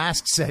his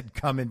mask said,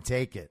 come and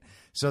take it.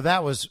 So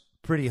that was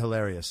pretty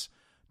hilarious.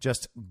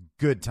 Just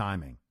good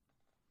timing.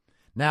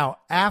 Now,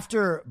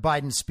 after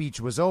Biden's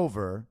speech was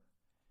over,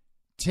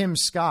 Tim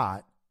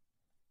Scott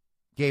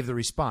gave the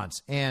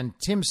response. And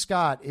Tim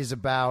Scott is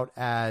about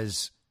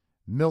as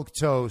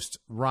milquetoast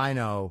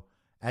rhino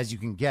as you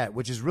can get,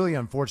 which is really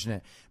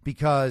unfortunate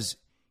because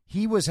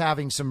he was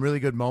having some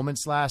really good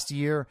moments last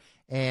year,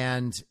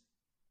 and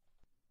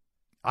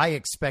I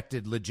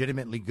expected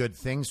legitimately good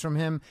things from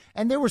him.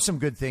 And there were some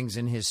good things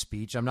in his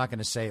speech. I'm not going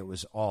to say it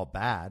was all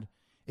bad.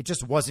 It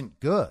just wasn't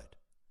good.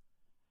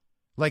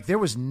 Like, there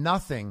was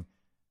nothing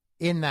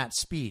in that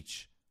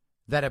speech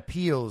that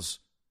appeals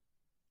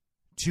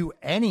to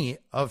any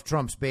of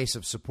Trump's base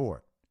of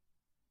support.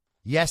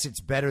 Yes,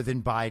 it's better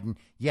than Biden.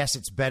 Yes,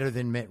 it's better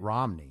than Mitt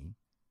Romney.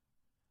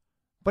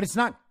 But it's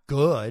not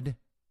good.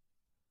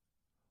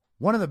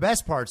 One of the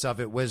best parts of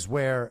it was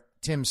where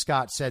Tim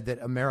Scott said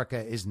that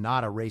America is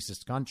not a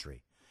racist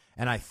country.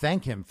 And I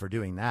thank him for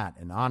doing that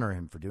and honor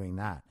him for doing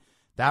that.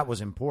 That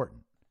was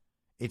important.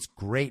 It's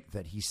great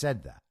that he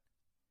said that.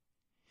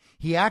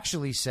 He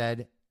actually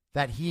said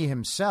that he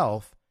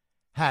himself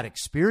had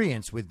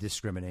experience with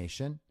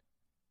discrimination,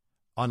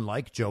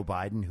 unlike Joe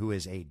Biden, who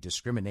is a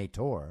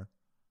discriminator.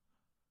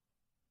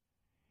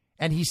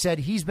 And he said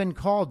he's been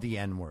called the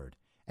N-word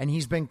and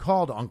he's been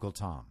called Uncle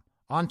Tom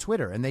on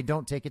Twitter, and they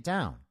don't take it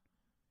down.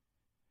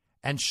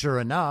 And sure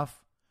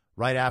enough,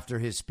 right after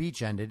his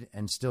speech ended,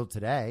 and still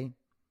today,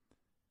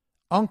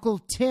 Uncle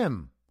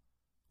Tim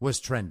was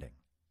trending.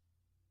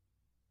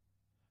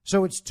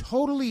 So it's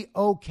totally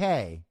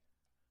okay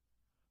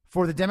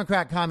for the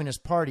Democrat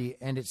Communist Party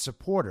and its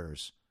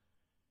supporters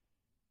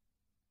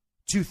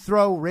to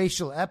throw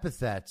racial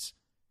epithets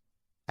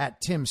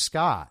at Tim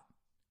Scott,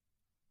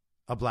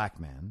 a black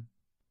man.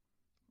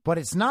 But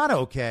it's not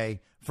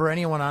okay for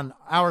anyone on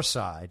our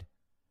side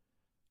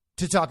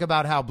to talk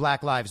about how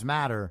Black Lives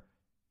Matter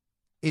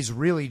is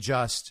really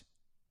just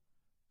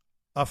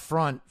a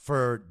front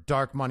for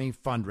dark money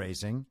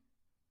fundraising,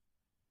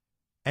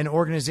 an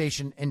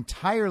organization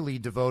entirely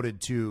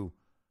devoted to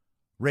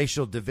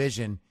racial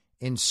division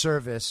in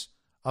service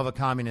of a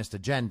communist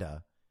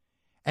agenda,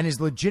 and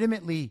is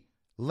legitimately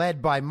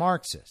led by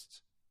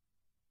Marxists.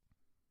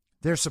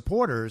 Their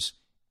supporters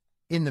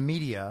in the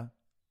media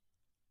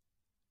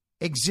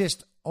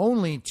exist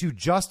only to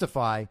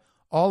justify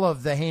all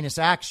of the heinous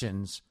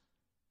actions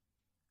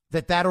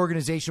that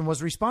organization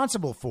was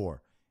responsible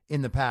for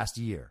in the past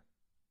year.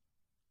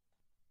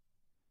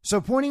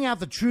 So pointing out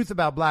the truth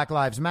about Black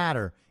Lives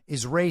Matter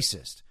is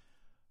racist.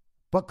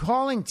 But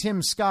calling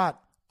Tim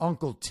Scott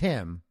Uncle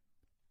Tim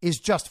is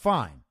just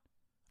fine,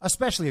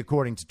 especially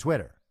according to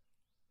Twitter.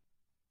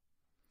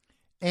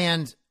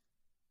 And,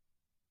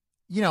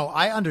 you know,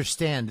 I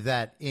understand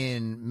that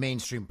in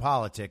mainstream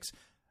politics,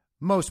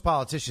 most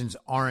politicians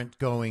aren't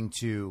going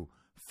to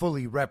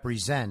fully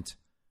represent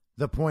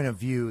the point of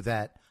view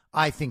that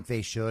I think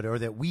they should or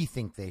that we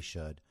think they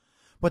should,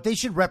 but they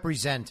should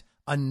represent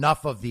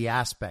enough of the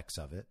aspects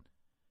of it.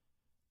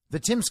 The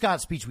Tim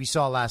Scott speech we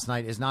saw last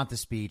night is not the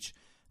speech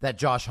that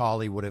Josh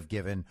Hawley would have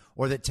given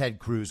or that Ted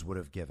Cruz would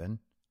have given.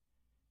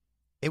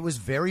 It was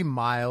very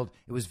mild.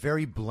 It was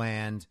very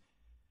bland.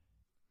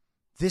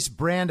 This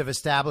brand of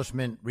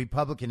establishment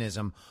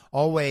Republicanism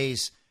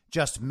always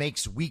just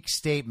makes weak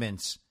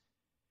statements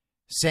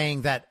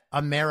saying that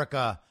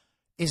America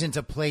isn't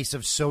a place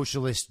of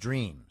socialist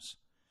dreams.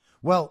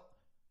 Well,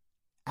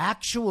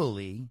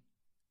 actually,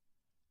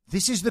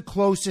 this is the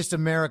closest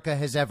America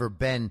has ever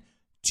been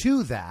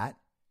to that.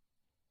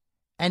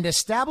 And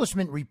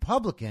establishment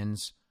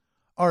Republicans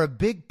are a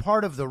big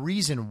part of the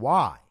reason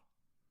why.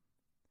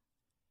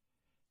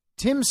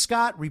 Tim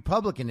Scott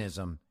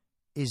Republicanism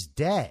is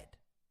dead.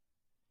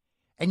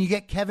 And you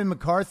get Kevin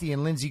McCarthy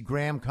and Lindsey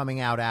Graham coming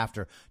out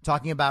after,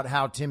 talking about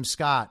how Tim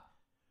Scott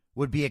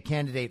would be a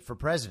candidate for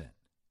president.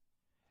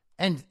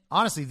 And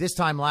honestly, this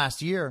time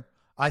last year,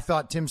 I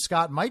thought Tim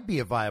Scott might be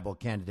a viable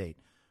candidate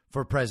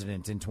for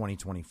president in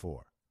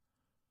 2024.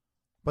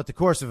 But the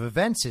course of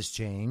events has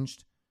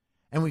changed,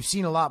 and we've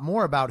seen a lot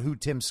more about who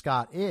Tim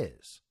Scott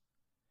is.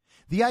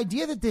 The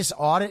idea that this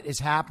audit is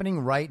happening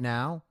right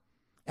now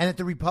and that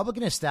the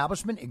Republican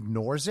establishment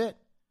ignores it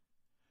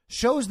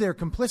shows their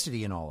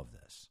complicity in all of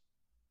this.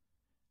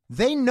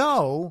 They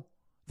know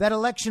that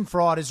election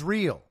fraud is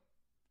real,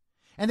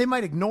 and they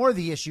might ignore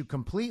the issue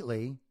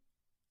completely,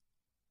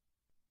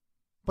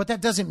 but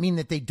that doesn't mean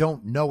that they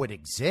don't know it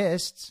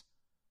exists.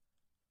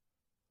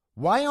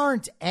 Why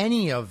aren't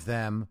any of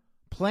them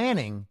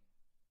planning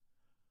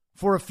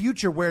for a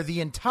future where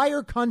the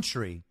entire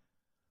country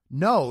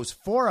knows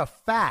for a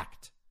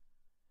fact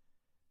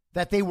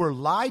that they were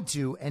lied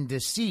to and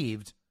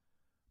deceived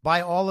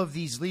by all of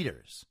these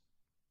leaders?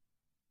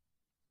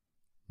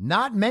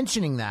 Not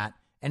mentioning that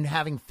and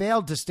having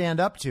failed to stand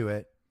up to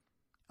it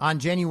on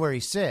January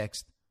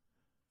 6th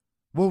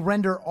will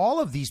render all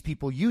of these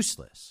people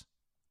useless.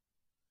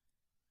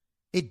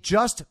 It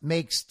just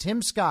makes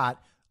Tim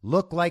Scott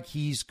look like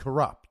he's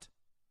corrupt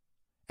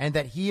and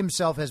that he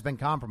himself has been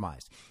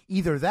compromised.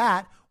 Either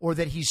that or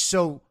that he's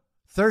so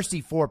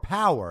thirsty for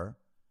power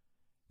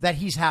that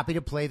he's happy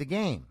to play the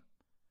game.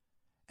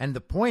 And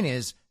the point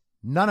is,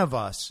 none of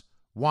us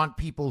want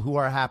people who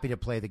are happy to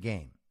play the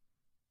game.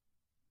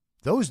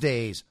 Those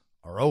days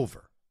are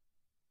over.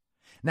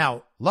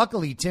 Now,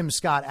 luckily, Tim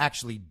Scott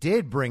actually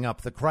did bring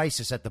up the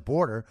crisis at the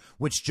border,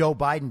 which Joe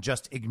Biden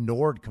just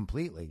ignored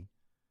completely.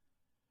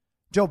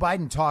 Joe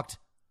Biden talked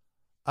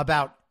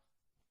about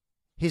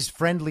his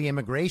friendly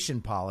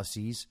immigration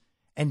policies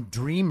and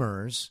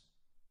dreamers,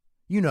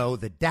 you know,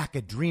 the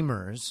DACA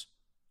dreamers.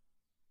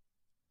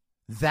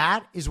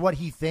 That is what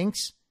he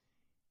thinks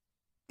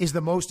is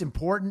the most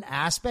important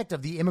aspect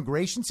of the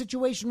immigration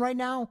situation right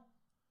now.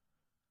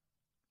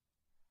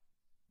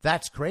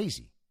 That's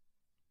crazy.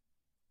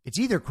 It's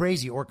either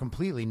crazy or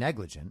completely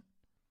negligent.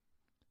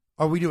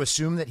 Are we to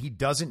assume that he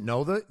doesn't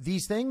know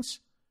these things?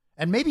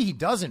 And maybe he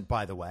doesn't,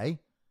 by the way.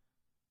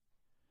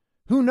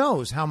 Who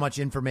knows how much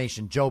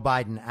information Joe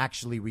Biden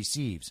actually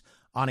receives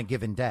on a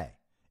given day?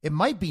 It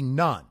might be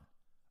none,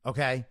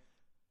 okay?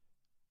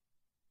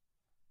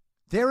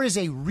 There is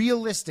a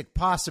realistic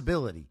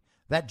possibility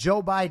that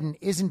Joe Biden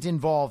isn't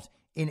involved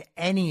in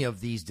any of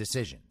these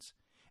decisions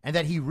and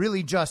that he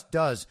really just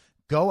does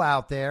go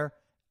out there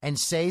and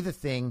say the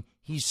thing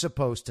he's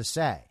supposed to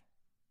say.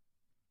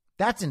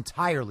 That's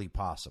entirely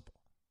possible.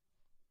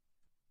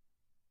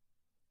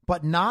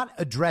 But not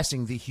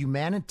addressing the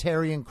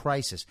humanitarian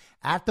crisis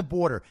at the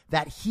border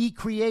that he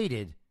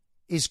created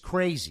is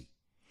crazy.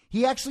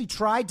 He actually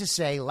tried to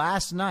say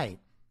last night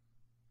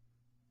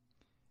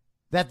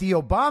that the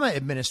Obama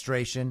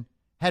administration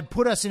had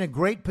put us in a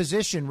great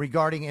position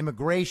regarding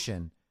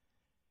immigration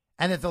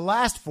and that the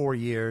last 4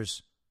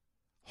 years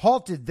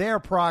halted their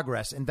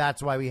progress, and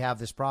that's why we have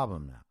this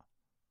problem now.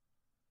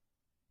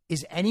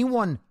 Is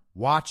anyone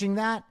watching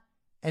that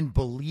and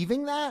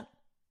believing that?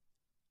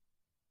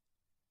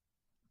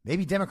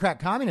 Maybe Democrat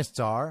communists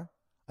are.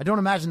 I don't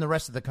imagine the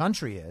rest of the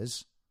country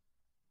is.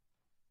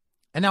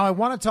 And now I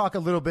want to talk a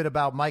little bit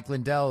about Mike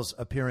Lindell's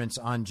appearance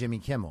on Jimmy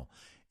Kimmel.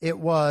 It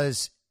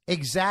was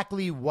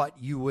exactly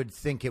what you would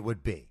think it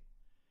would be.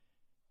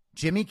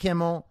 Jimmy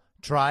Kimmel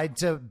tried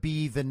to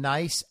be the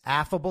nice,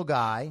 affable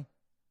guy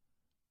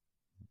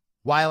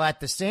while at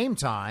the same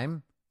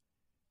time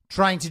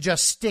trying to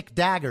just stick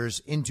daggers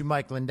into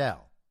Mike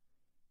Lindell.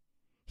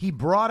 He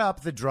brought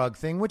up the drug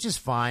thing, which is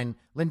fine.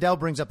 Lindell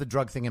brings up the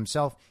drug thing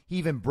himself. He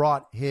even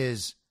brought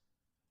his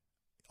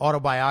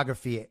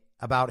autobiography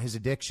about his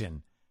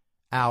addiction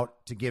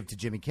out to give to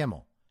Jimmy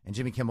Kimmel. And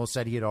Jimmy Kimmel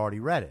said he had already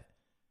read it.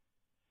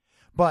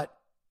 But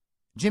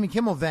Jimmy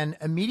Kimmel then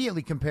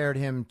immediately compared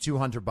him to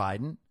Hunter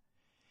Biden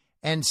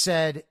and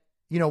said,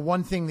 you know,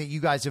 one thing that you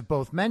guys have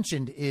both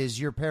mentioned is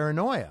your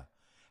paranoia.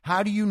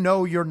 How do you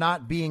know you're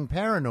not being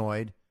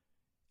paranoid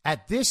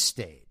at this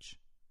stage?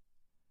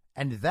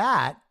 And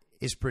that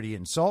is pretty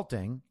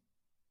insulting.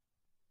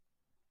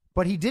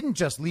 But he didn't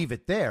just leave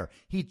it there.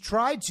 He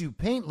tried to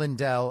paint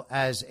Lindell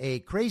as a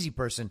crazy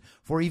person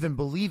for even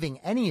believing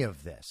any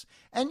of this.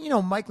 And, you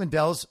know, Mike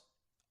Lindell's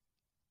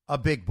a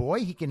big boy.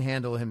 He can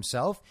handle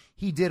himself.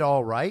 He did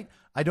all right.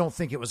 I don't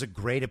think it was a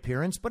great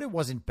appearance, but it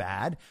wasn't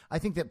bad. I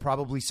think that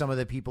probably some of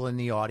the people in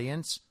the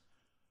audience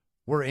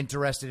were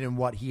interested in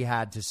what he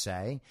had to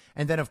say.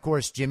 And then, of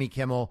course, Jimmy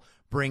Kimmel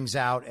brings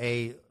out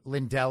a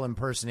Lindell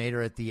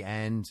impersonator at the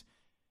end.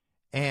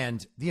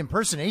 And the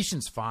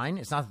impersonation's fine.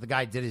 It's not that the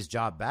guy did his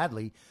job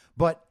badly,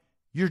 but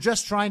you're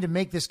just trying to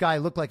make this guy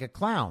look like a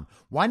clown.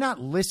 Why not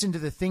listen to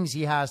the things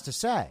he has to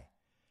say?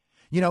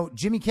 You know,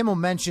 Jimmy Kimmel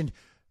mentioned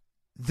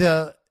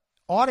the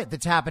audit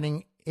that's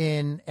happening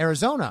in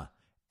Arizona.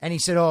 And he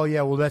said, oh,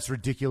 yeah, well, that's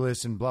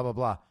ridiculous and blah, blah,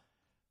 blah.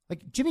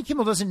 Like, Jimmy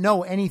Kimmel doesn't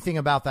know anything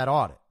about that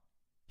audit.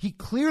 He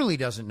clearly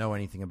doesn't know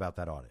anything about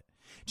that audit.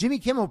 Jimmy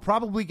Kimmel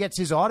probably gets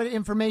his audit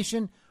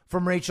information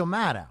from Rachel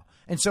Maddow.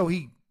 And so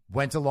he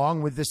went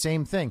along with the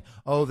same thing.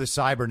 Oh, the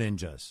cyber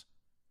ninjas.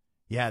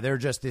 Yeah, they're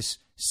just this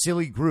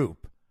silly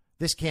group.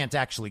 This can't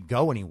actually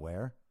go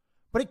anywhere,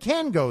 but it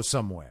can go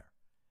somewhere.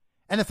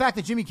 And the fact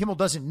that Jimmy Kimmel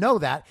doesn't know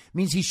that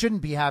means he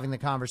shouldn't be having the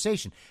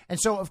conversation. And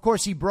so, of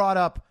course, he brought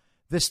up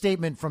the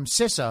statement from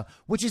CISA,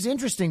 which is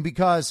interesting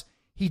because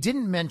he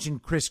didn't mention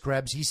Chris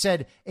Krebs. He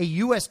said a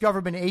U.S.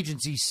 government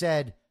agency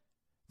said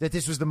that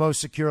this was the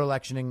most secure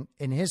election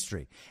in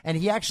history. And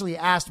he actually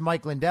asked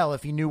Mike Lindell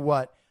if he knew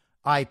what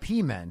IP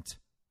meant,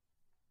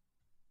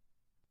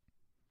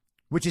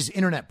 which is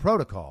Internet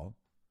Protocol.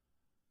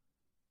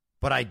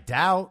 But I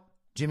doubt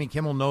Jimmy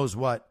Kimmel knows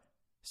what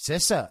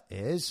CISA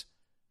is,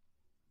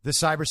 the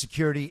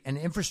Cybersecurity and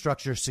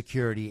Infrastructure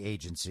Security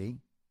Agency.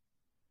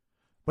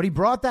 But he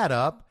brought that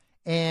up,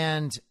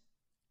 and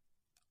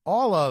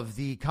all of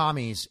the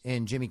commies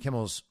in Jimmy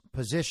Kimmel's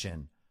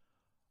position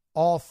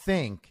all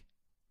think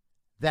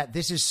that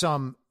this is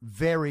some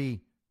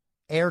very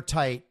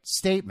airtight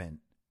statement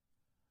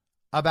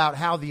about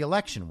how the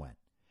election went.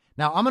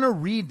 Now, I'm going to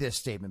read this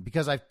statement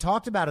because I've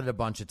talked about it a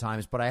bunch of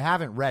times, but I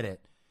haven't read it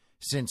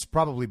since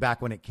probably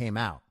back when it came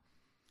out.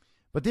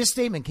 But this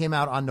statement came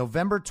out on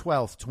November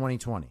 12th,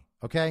 2020.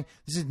 Okay?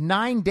 This is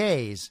 9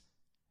 days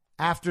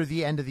after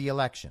the end of the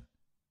election.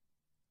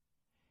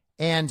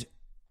 And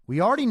we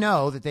already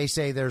know that they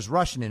say there's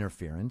Russian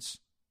interference.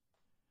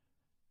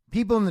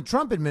 People in the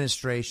Trump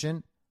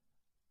administration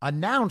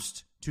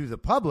announced to the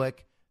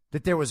public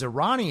that there was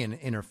Iranian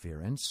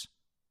interference.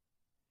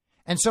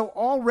 And so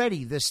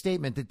already this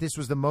statement that this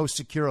was the most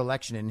secure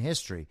election in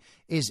history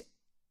is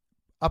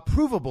a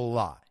provable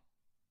lie.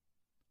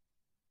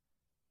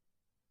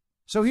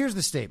 So here's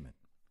the statement.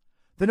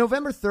 The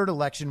November 3rd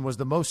election was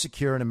the most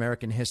secure in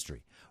American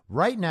history.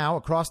 Right now,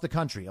 across the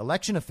country,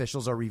 election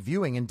officials are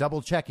reviewing and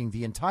double-checking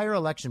the entire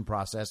election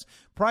process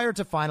prior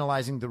to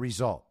finalizing the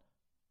result.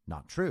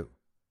 Not true.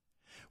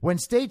 When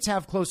states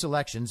have close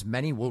elections,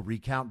 many will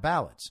recount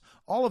ballots.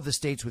 All of the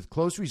states with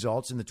close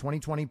results in the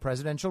 2020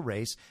 presidential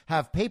race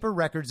have paper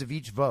records of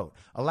each vote,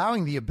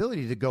 allowing the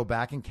ability to go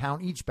back and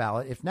count each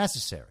ballot if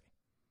necessary.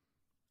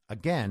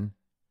 Again,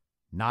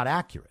 not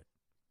accurate.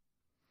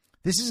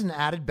 This is an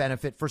added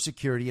benefit for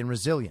security and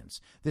resilience.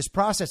 This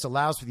process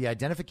allows for the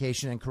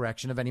identification and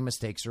correction of any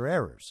mistakes or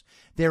errors.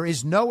 There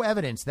is no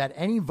evidence that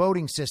any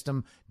voting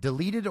system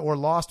deleted or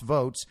lost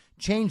votes,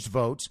 changed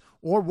votes,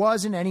 or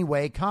was in any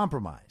way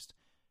compromised.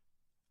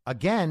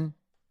 Again,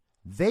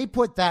 they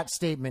put that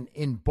statement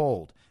in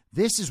bold.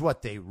 This is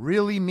what they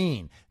really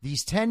mean,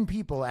 these 10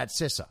 people at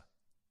CISA.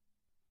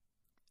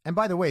 And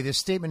by the way, this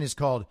statement is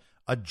called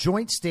a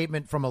joint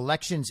statement from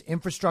Elections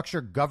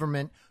Infrastructure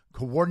Government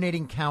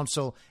Coordinating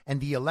Council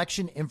and the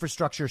Election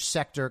Infrastructure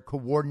Sector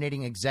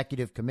Coordinating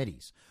Executive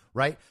Committees,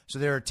 right? So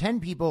there are 10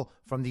 people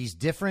from these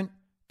different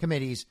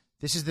committees.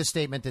 This is the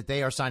statement that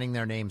they are signing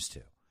their names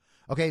to.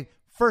 Okay,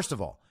 first of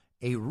all,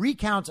 a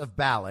recount of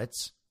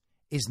ballots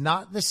is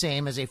not the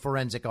same as a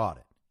forensic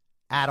audit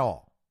at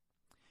all.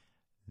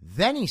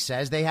 Then he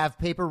says they have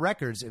paper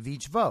records of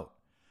each vote.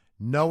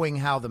 Knowing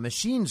how the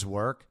machines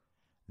work,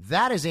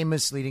 that is a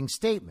misleading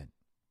statement.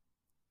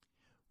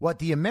 What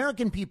the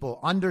American people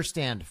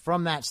understand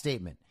from that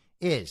statement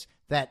is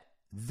that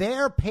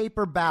their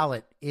paper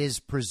ballot is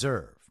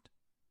preserved.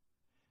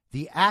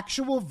 The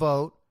actual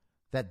vote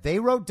that they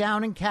wrote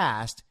down and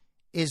cast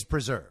is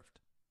preserved.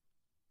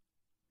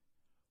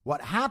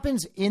 What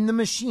happens in the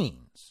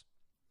machines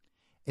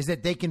is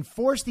that they can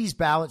force these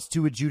ballots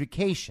to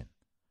adjudication.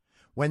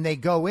 When they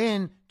go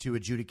in to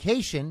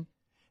adjudication,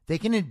 they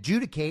can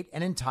adjudicate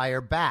an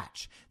entire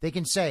batch. They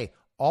can say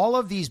all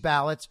of these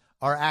ballots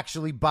are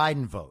actually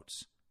Biden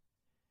votes.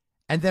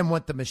 And then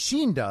what the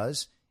machine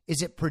does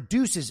is it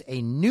produces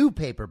a new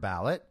paper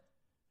ballot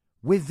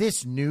with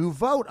this new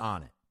vote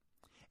on it.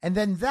 And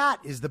then that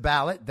is the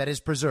ballot that is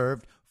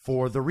preserved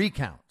for the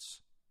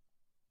recounts.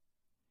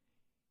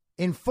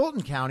 In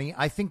Fulton County,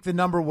 I think the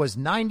number was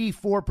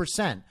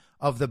 94%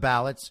 of the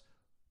ballots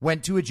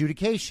went to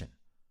adjudication.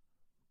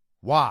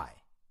 Why?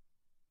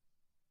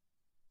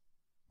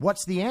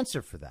 What's the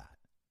answer for that?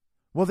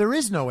 Well, there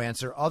is no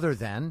answer other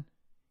than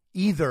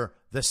either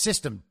the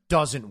system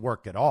doesn't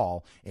work at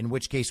all, in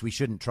which case we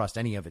shouldn't trust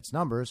any of its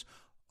numbers,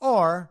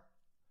 or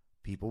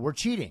people were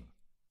cheating.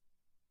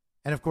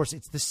 And of course,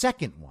 it's the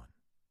second one.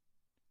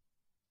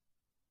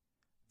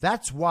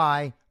 That's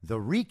why the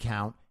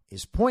recount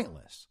is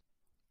pointless,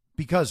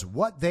 because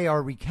what they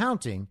are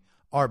recounting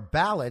are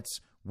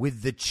ballots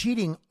with the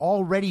cheating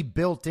already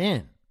built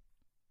in.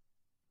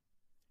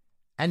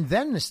 And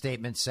then the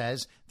statement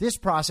says this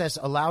process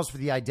allows for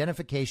the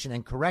identification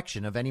and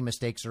correction of any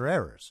mistakes or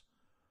errors.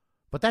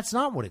 But that's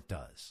not what it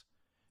does,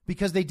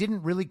 because they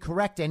didn't really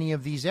correct any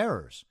of these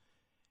errors.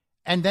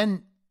 And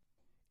then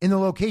in the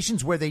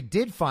locations where they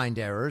did find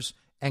errors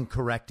and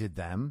corrected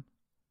them,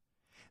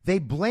 they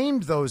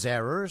blamed those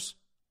errors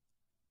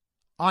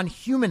on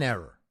human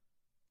error,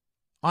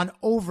 on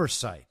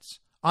oversights,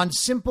 on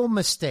simple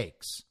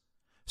mistakes.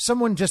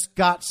 Someone just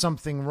got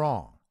something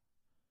wrong.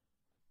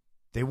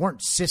 They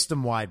weren't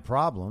system-wide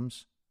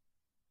problems,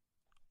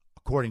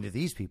 according to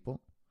these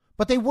people,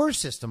 but they were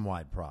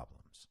system-wide problems.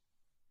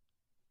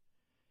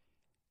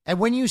 And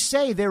when you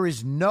say there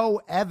is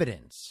no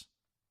evidence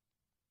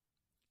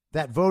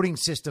that voting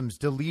systems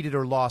deleted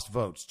or lost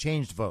votes,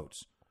 changed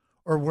votes,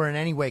 or were in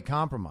any way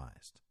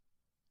compromised,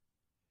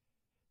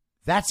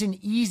 that's an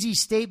easy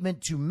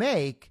statement to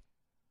make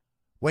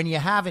when you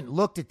haven't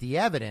looked at the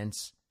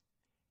evidence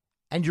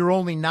and you're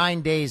only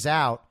 9 days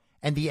out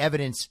and the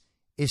evidence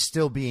is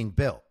still being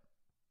built.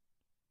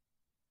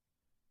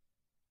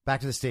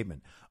 Back to the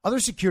statement. Other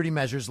security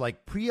measures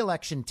like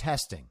pre-election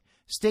testing,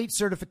 state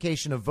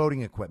certification of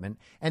voting equipment,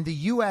 and the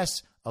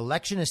U.S.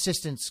 Election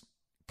Assistance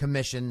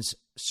Commission's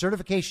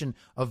certification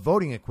of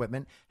voting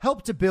equipment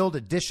help to build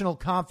additional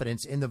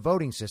confidence in the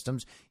voting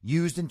systems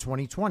used in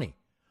 2020.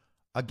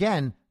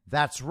 Again,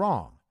 that's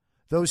wrong.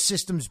 Those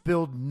systems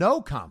build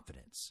no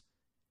confidence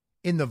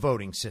in the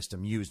voting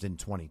system used in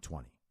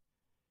 2020.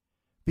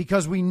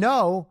 Because we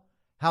know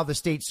how the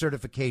state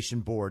certification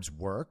boards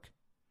work.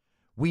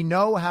 We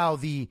know how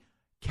the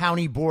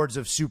county boards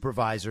of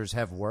supervisors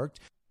have worked.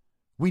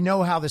 We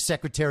know how the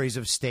secretaries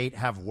of state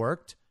have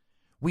worked.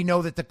 We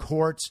know that the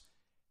courts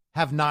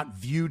have not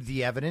viewed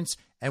the evidence,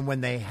 and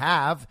when they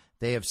have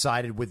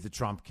sided with the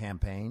Trump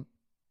campaign.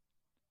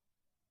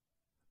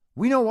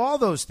 We know all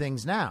those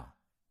things now.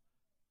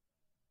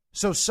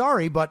 So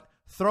sorry, but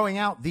throwing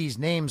out these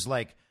names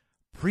like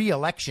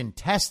pre-election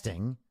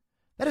testing,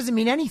 that doesn't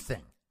mean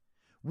anything.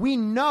 We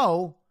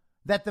know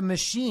that the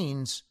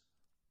machines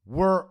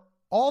were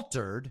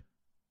altered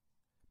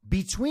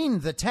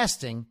between the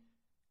testing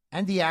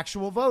and the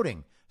actual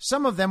voting.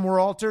 Some of them were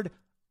altered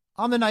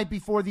on the night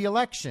before the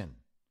election.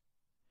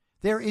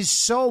 There is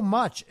so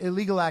much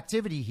illegal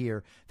activity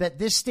here that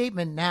this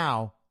statement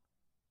now,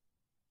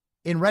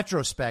 in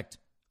retrospect,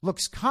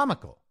 looks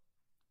comical.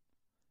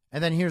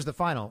 And then here's the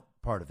final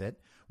part of it.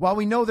 While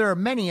we know there are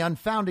many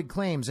unfounded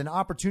claims and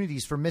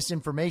opportunities for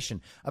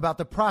misinformation about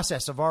the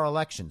process of our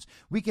elections,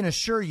 we can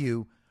assure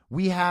you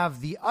we have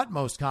the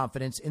utmost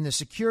confidence in the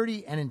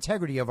security and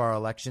integrity of our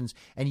elections,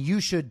 and you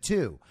should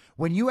too.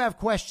 When you have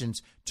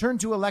questions, turn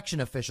to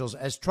election officials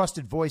as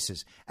trusted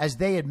voices as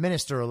they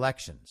administer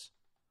elections.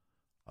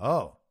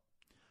 Oh,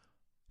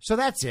 so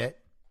that's it.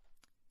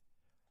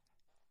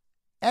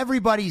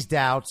 Everybody's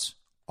doubts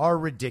are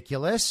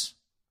ridiculous.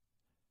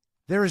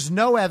 There is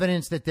no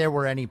evidence that there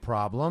were any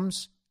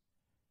problems.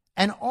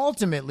 And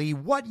ultimately,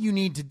 what you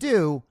need to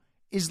do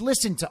is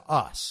listen to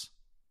us.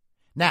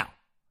 Now,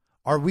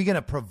 are we going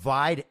to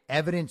provide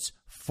evidence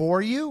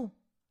for you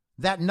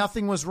that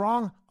nothing was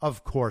wrong?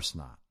 Of course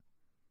not.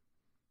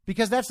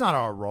 Because that's not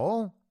our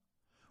role.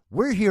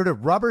 We're here to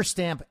rubber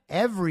stamp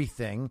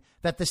everything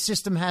that the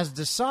system has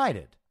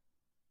decided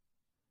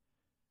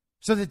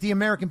so that the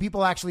American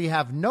people actually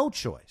have no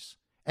choice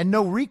and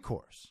no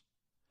recourse.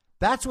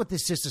 That's what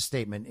this CISA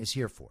statement is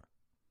here for.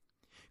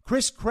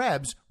 Chris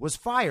Krebs was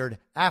fired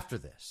after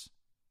this.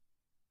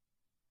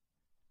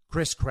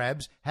 Chris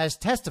Krebs has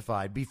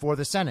testified before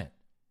the Senate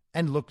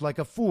and looked like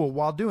a fool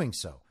while doing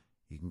so.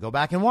 You can go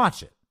back and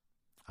watch it.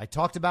 I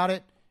talked about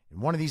it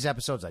in one of these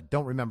episodes. I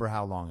don't remember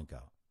how long ago.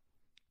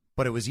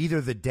 But it was either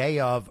the day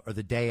of or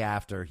the day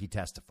after he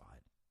testified.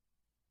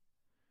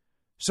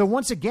 So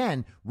once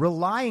again,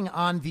 relying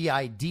on the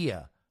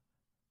idea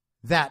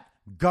that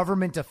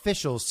government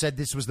officials said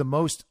this was the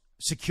most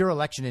secure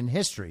election in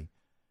history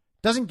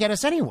doesn't get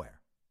us anywhere.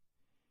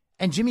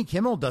 And Jimmy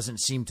Kimmel doesn't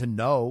seem to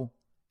know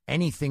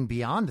anything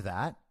beyond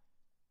that.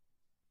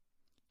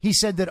 He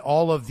said that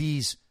all of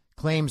these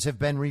claims have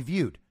been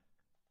reviewed.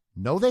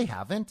 No, they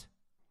haven't.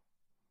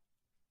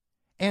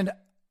 And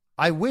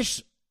I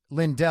wish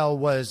Lindell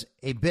was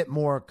a bit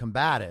more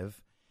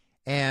combative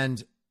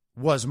and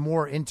was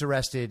more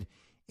interested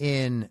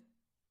in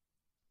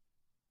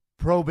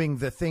probing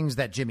the things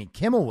that Jimmy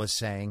Kimmel was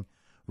saying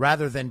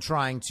rather than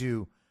trying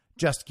to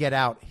just get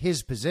out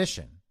his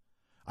position.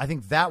 I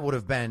think that would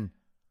have been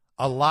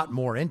a lot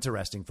more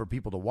interesting for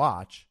people to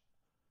watch.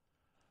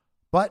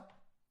 But,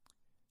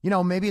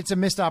 maybe it's a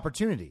missed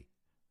opportunity.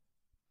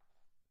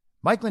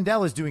 Mike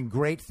Lindell is doing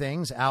great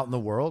things out in the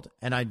world,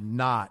 and I'm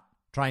not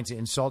trying to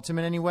insult him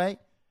in any way,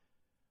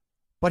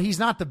 but he's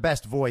not the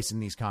best voice in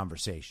these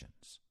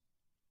conversations.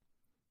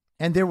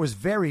 And there was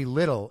very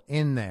little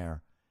in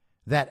there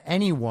that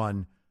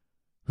anyone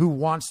who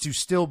wants to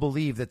still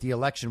believe that the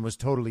election was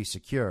totally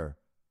secure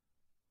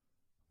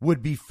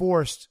would be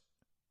forced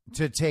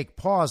to take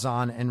pause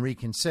on and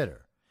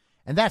reconsider.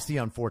 And that's the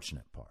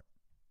unfortunate part.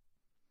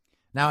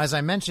 Now, as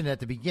I mentioned at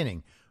the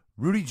beginning,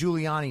 Rudy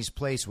Giuliani's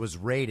place was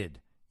raided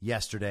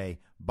yesterday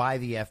by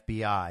the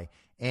FBI,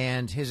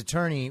 and his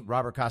attorney,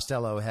 Robert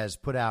Costello, has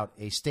put out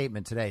a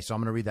statement today. So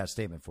I'm going to read that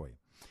statement for you.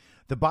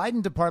 The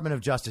Biden Department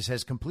of Justice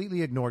has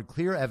completely ignored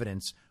clear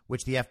evidence,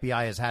 which the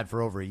FBI has had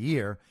for over a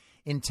year,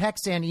 in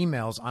texts and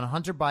emails on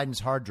Hunter Biden's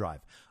hard drive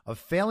of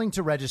failing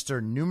to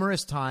register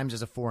numerous times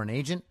as a foreign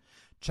agent,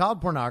 child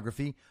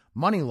pornography,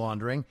 money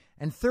laundering,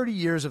 and 30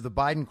 years of the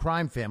Biden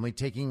crime family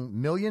taking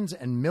millions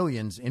and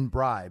millions in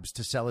bribes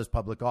to sell his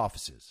public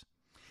offices.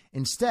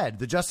 Instead,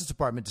 the Justice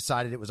Department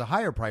decided it was a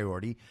higher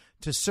priority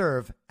to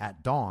serve,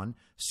 at dawn,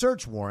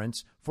 search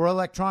warrants for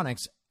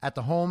electronics at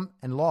the home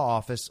and law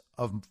office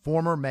of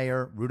former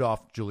Mayor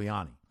Rudolph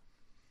Giuliani.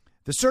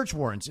 The search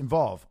warrants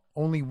involve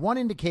only one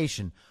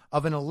indication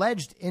of an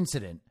alleged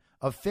incident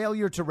of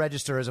failure to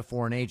register as a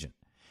foreign agent.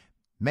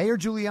 Mayor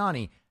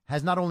Giuliani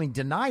has not only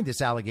denied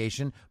this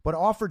allegation, but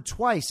offered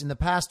twice in the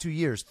past 2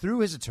 years through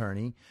his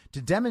attorney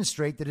to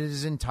demonstrate that it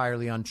is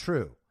entirely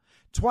untrue.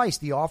 Twice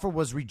the offer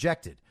was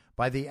rejected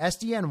by the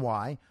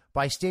SDNY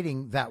by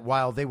stating that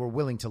while they were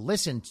willing to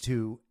listen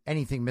to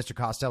anything Mr.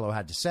 Costello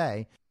had to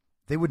say,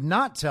 they would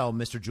not tell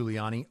Mr.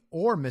 Giuliani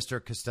or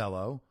Mr.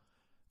 Costello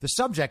the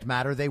subject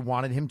matter they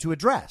wanted him to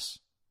address.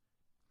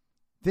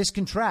 This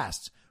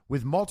contrasts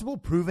with multiple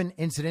proven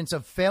incidents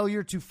of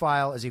failure to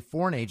file as a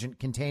foreign agent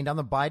contained on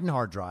the Biden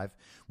hard drive,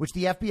 which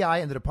the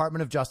FBI and the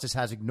Department of Justice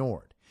has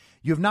ignored.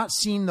 You have not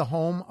seen the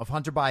home of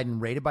Hunter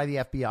Biden raided by the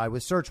FBI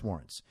with search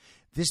warrants.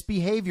 This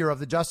behavior of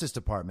the Justice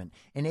Department,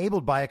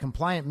 enabled by a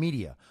compliant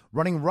media,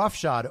 running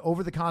roughshod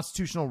over the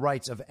constitutional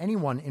rights of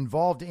anyone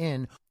involved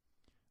in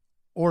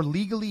or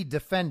legally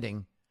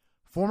defending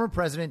former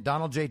President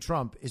Donald J.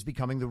 Trump, is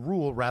becoming the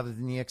rule rather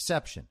than the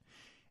exception.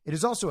 It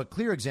is also a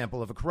clear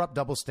example of a corrupt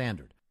double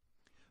standard.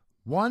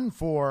 One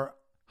for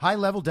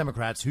high-level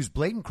Democrats whose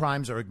blatant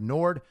crimes are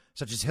ignored,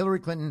 such as Hillary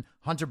Clinton,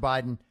 Hunter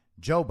Biden,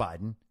 Joe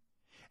Biden,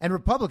 and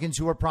Republicans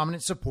who are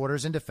prominent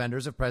supporters and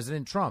defenders of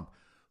President Trump,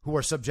 who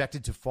are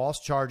subjected to false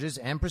charges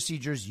and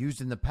procedures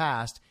used in the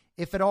past,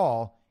 if at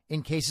all,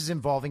 in cases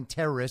involving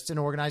terrorists and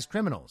organized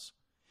criminals.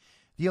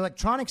 The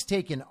electronics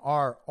taken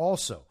are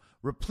also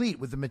replete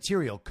with the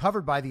material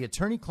covered by the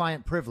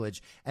attorney-client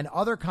privilege and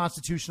other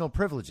constitutional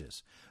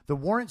privileges. The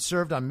warrant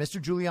served on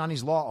Mr.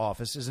 Giuliani's law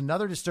office is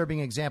another disturbing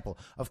example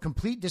of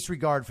complete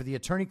disregard for the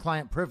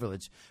attorney-client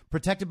privilege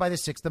protected by the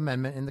Sixth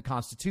Amendment in the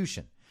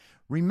Constitution.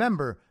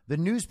 Remember the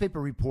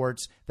newspaper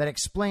reports that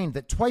explained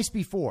that twice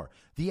before,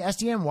 the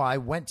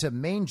SDNY went to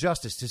Maine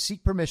Justice to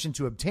seek permission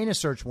to obtain a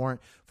search warrant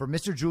for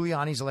Mr.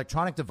 Giuliani's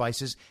electronic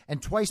devices, and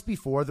twice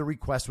before the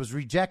request was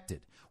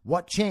rejected.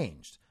 What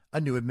changed? A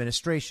new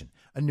administration,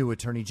 a new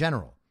attorney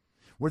general.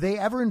 Were they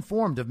ever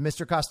informed of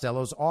Mr.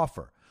 Costello's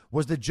offer?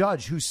 Was the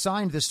judge who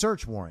signed the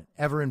search warrant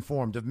ever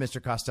informed of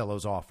Mr.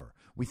 Costello's offer?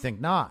 We think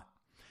not.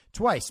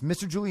 Twice,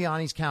 Mr.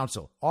 Giuliani's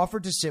counsel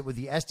offered to sit with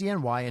the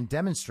SDNY and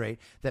demonstrate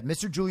that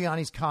Mr.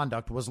 Giuliani's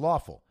conduct was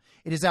lawful.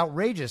 It is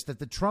outrageous that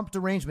the Trump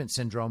derangement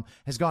syndrome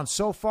has gone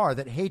so far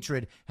that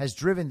hatred has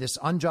driven this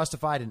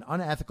unjustified and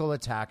unethical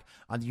attack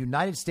on the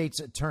United States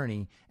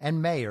attorney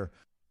and mayor,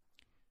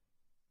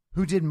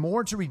 who did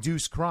more to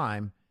reduce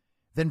crime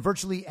than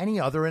virtually any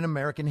other in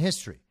American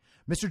history.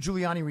 Mr.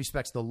 Giuliani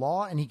respects the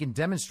law, and he can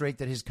demonstrate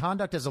that his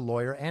conduct as a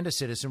lawyer and a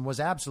citizen was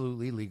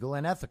absolutely legal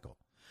and ethical.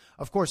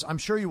 Of course, I'm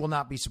sure you will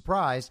not be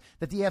surprised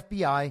that the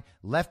FBI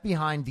left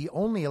behind the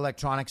only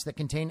electronics that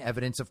contain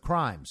evidence of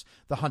crimes,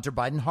 the Hunter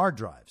Biden hard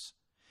drives.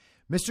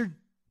 Mr.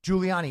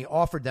 Giuliani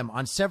offered them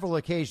on several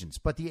occasions,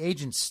 but the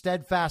agents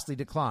steadfastly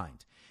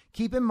declined.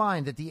 Keep in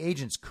mind that the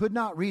agents could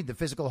not read the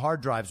physical hard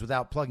drives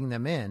without plugging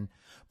them in,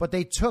 but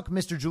they took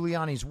Mr.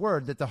 Giuliani's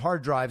word that the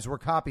hard drives were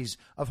copies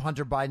of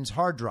Hunter Biden's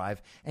hard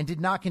drive and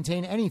did not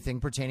contain anything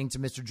pertaining to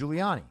Mr.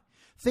 Giuliani.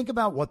 Think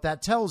about what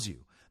that tells you.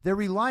 Their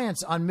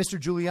reliance on Mr.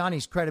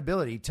 Giuliani's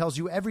credibility tells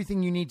you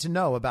everything you need to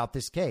know about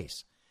this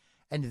case.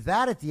 And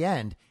that, at the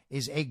end,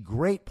 is a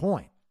great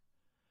point.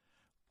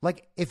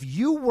 Like, if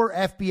you were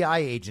FBI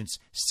agents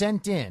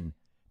sent in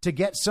to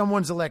get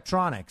someone's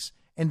electronics,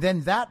 and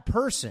then that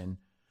person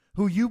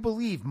who you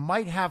believe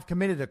might have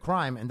committed a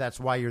crime, and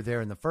that's why you're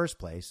there in the first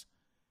place,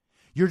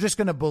 you're just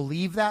going to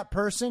believe that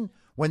person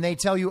when they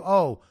tell you,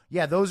 oh,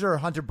 yeah, those are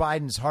Hunter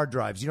Biden's hard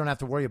drives. You don't have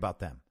to worry about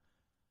them.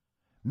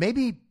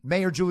 Maybe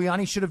Mayor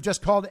Giuliani should have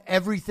just called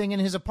everything in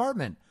his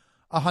apartment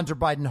a Hunter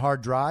Biden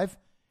hard drive,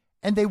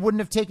 and they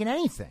wouldn't have taken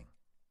anything.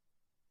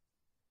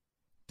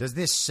 Does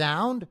this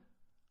sound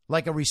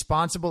like a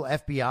responsible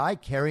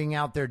FBI carrying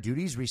out their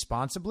duties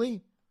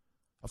responsibly?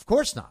 Of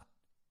course not.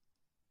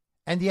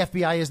 And the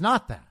FBI is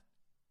not that.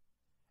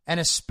 And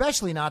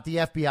especially not the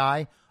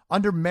FBI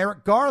under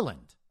Merrick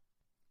Garland.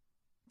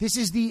 This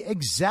is the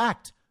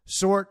exact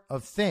sort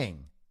of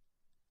thing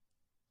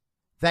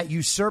that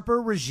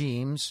usurper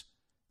regimes,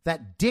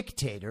 that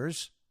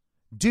dictators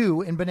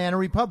do in banana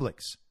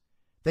republics.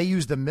 They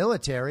use the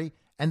military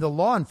and the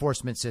law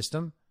enforcement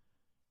system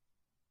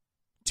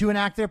to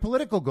enact their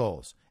political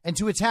goals and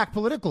to attack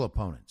political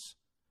opponents.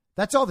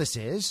 That's all this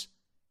is.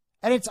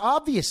 And it's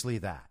obviously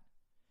that.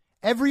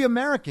 Every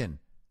American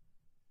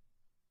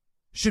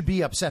should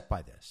be upset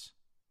by this.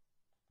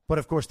 But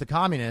of course, the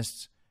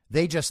communists,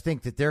 they just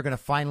think that they're going to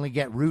finally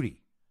get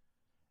Rudy.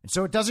 And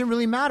so it doesn't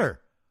really matter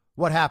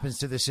what happens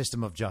to the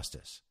system of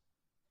justice.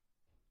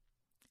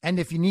 And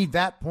if you need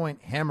that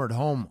point hammered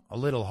home a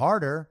little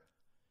harder,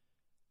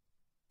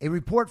 a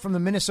report from the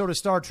Minnesota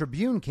Star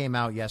Tribune came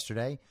out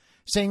yesterday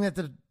saying that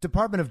the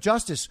Department of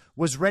Justice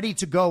was ready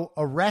to go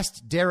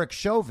arrest Derek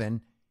Chauvin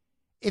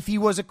if he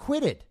was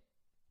acquitted.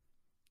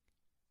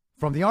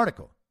 From the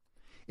article,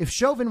 if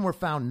Chauvin were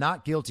found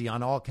not guilty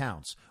on all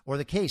counts or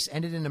the case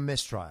ended in a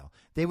mistrial,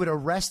 they would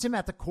arrest him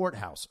at the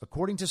courthouse,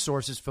 according to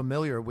sources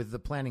familiar with the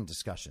planning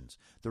discussions,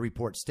 the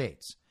report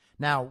states.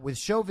 Now, with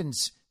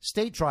Chauvin's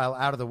state trial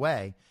out of the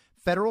way,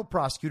 federal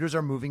prosecutors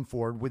are moving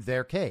forward with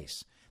their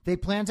case. They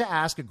plan to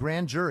ask a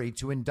grand jury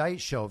to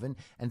indict Chauvin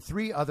and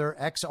 3 other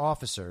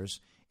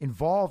ex-officers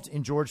involved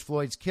in George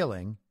Floyd's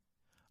killing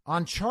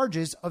on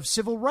charges of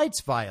civil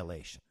rights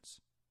violations.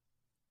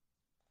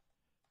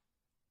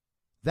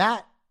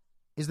 That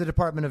is the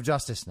Department of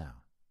Justice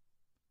now.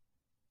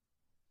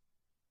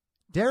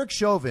 Derek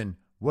Chauvin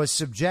was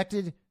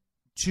subjected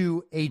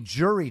to a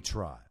jury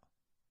trial.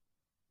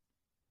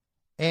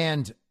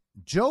 And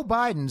Joe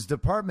Biden's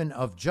Department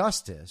of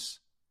Justice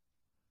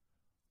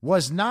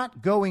was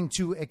not going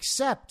to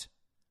accept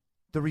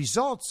the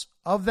results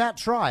of that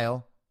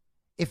trial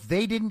if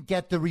they didn't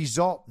get the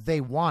result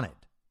they wanted.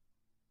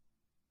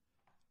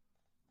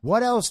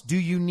 What else do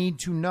you need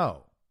to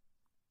know?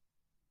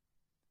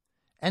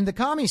 And the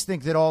commies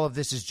think that all of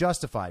this is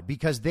justified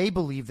because they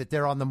believe that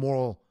they're on the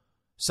moral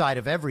side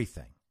of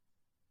everything.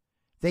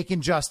 They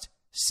can just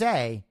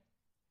say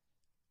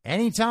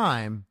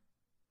anytime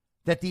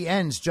that the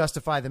ends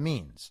justify the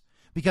means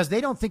because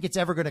they don't think it's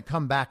ever going to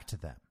come back to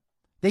them.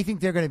 They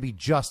think they're going to be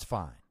just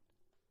fine.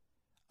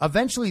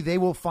 Eventually, they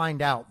will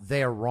find out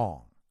they're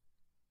wrong.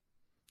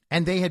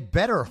 And they had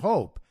better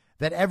hope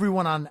that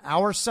everyone on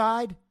our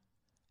side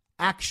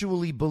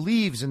actually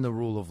believes in the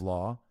rule of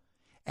law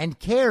and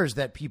cares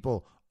that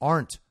people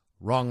aren't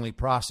wrongly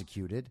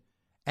prosecuted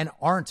and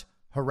aren't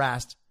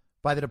harassed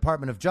by the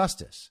Department of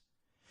Justice.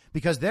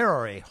 Because there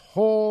are a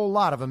whole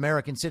lot of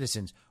American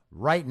citizens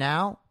right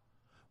now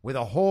with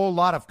a whole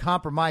lot of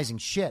compromising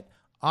shit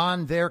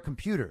on their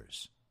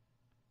computers,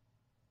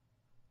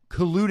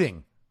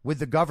 colluding with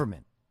the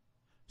government,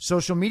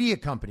 social media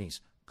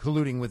companies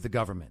colluding with the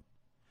government,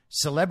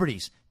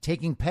 celebrities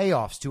taking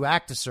payoffs to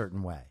act a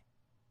certain way.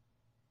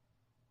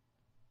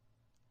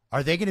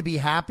 Are they going to be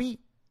happy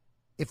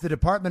if the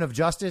Department of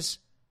Justice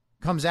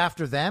comes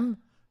after them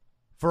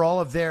for all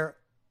of their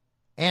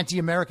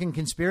anti-American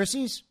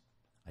conspiracies?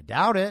 I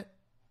doubt it.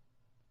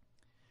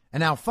 And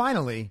now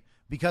finally,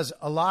 because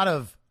a lot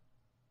of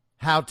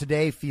how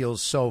today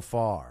feels so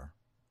far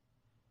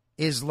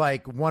is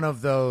like one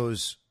of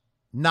those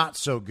not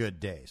so good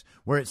days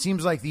where it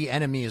seems like the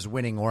enemy is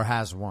winning or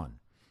has won.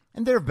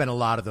 And there have been a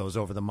lot of those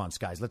over the months,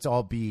 guys. Let's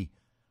all be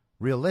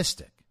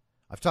realistic.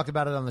 I've talked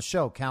about it on the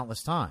show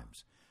countless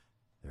times.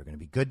 There are going to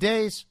be good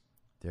days.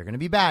 There are going to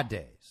be bad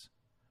days.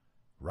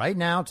 Right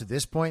now, to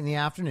this point in the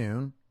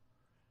afternoon,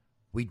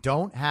 we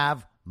don't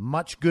have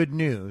much good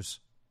news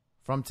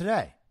from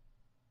today.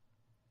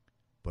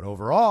 But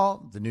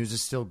overall, the news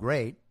is still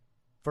great,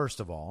 first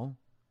of all.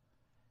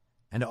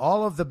 And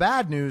all of the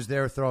bad news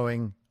they're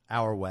throwing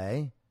our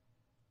way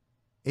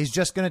is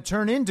just going to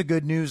turn into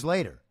good news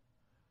later.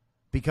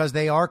 Because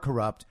they are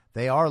corrupt,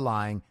 they are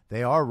lying,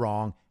 they are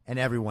wrong, and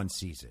everyone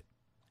sees it.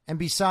 And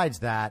besides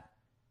that,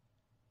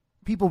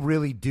 people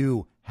really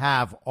do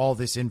have all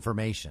this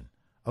information,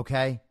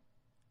 okay?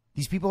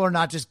 These people are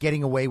not just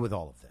getting away with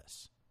all of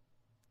this.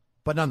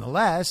 But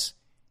nonetheless,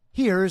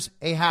 here's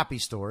a happy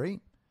story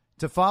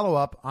to follow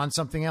up on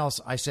something else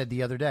I said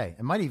the other day.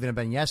 It might even have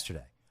been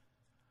yesterday.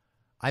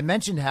 I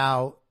mentioned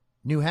how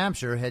New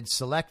Hampshire had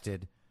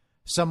selected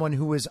someone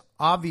who was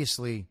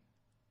obviously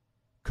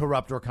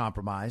corrupt or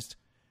compromised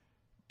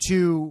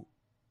to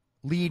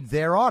lead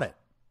their audit.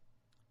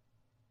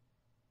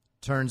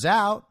 Turns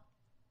out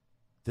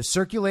the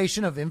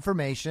circulation of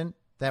information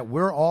that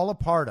we're all a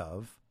part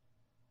of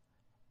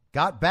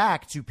got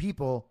back to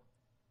people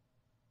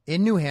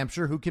in New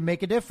Hampshire who can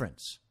make a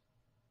difference.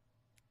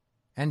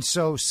 And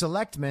so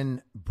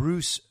Selectman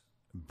Bruce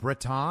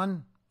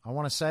Breton, I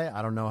want to say,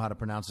 I don't know how to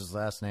pronounce his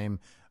last name,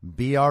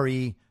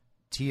 Breton,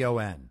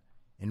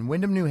 in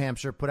Windham, New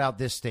Hampshire, put out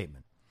this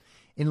statement.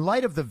 In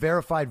light of the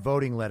verified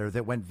voting letter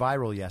that went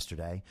viral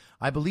yesterday,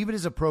 I believe it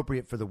is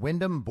appropriate for the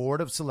Wyndham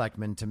Board of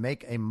Selectmen to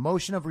make a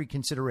motion of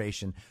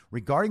reconsideration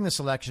regarding the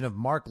selection of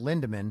Mark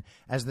Lindeman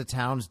as the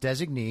town's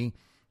designee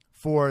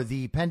for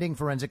the pending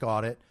forensic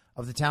audit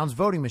of the town's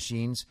voting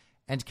machines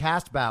and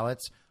cast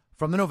ballots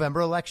from the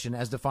November election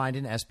as defined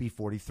in SB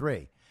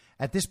 43.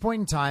 At this point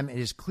in time, it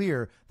is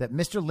clear that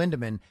Mr.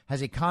 Lindeman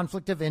has a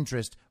conflict of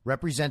interest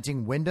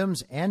representing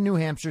Wyndham's and New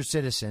Hampshire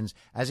citizens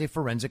as a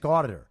forensic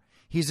auditor.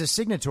 He's a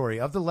signatory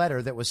of the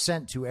letter that was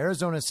sent to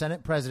Arizona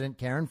Senate President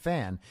Karen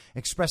Fann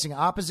expressing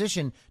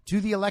opposition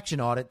to the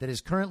election audit that is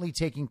currently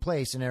taking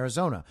place in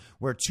Arizona,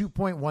 where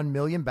 2.1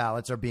 million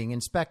ballots are being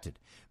inspected.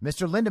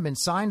 Mr. Lindeman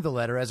signed the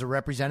letter as a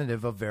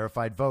representative of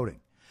verified voting.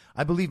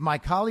 I believe my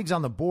colleagues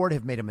on the board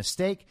have made a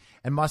mistake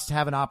and must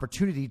have an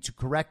opportunity to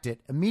correct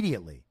it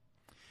immediately.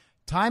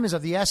 Time is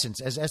of the essence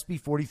as SB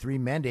 43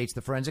 mandates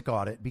the forensic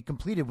audit be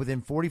completed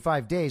within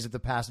 45 days of the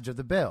passage of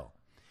the bill.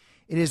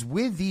 It is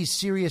with these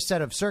serious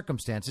set of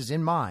circumstances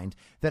in mind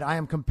that I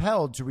am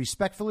compelled to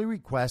respectfully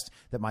request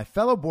that my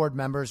fellow board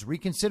members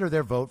reconsider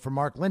their vote for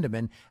Mark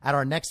Lindeman at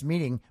our next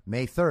meeting,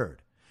 May 3rd.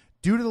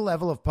 Due to the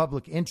level of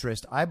public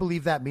interest, I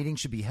believe that meeting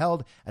should be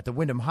held at the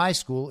Wyndham High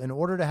School in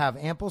order to have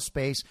ample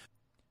space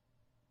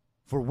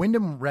for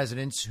Wyndham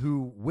residents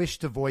who wish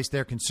to voice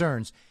their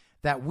concerns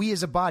that we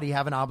as a body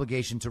have an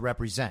obligation to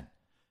represent.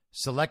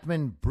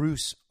 Selectman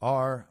Bruce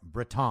R.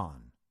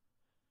 Breton,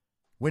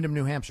 Wyndham,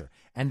 New Hampshire.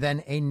 And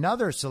then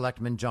another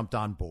selectman jumped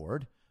on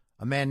board,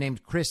 a man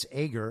named Chris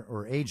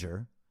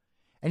Ager,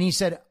 and he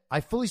said,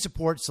 I fully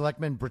support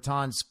Selectman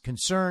Breton's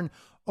concern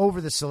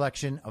over the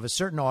selection of a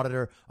certain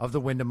auditor of the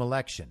Wyndham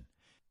election.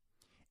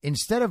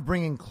 Instead of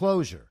bringing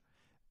closure,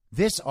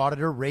 this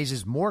auditor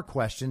raises more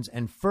questions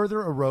and further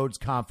erodes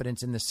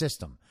confidence in the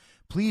system.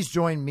 Please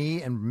join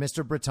me and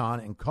Mr.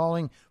 Breton in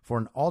calling for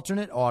an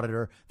alternate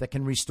auditor that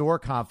can restore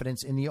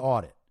confidence in the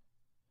audit.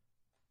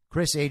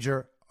 Chris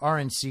Ager,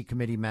 RNC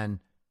committeeman,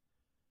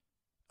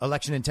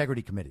 Election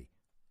Integrity Committee.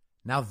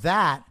 Now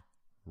that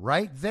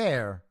right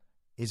there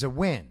is a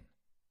win.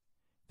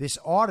 This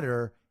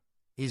auditor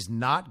is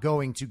not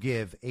going to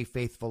give a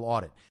faithful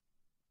audit.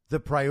 The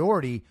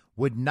priority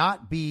would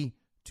not be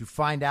to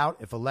find out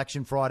if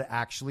election fraud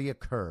actually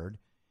occurred.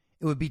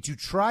 It would be to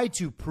try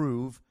to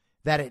prove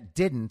that it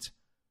didn't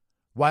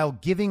while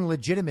giving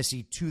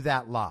legitimacy to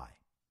that lie.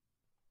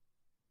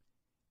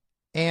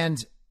 And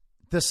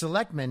the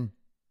selectmen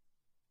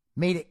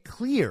made it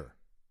clear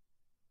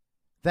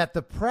that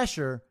the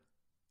pressure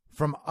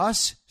from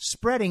us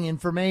spreading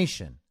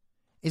information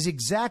is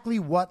exactly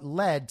what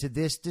led to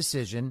this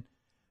decision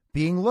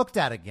being looked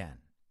at again.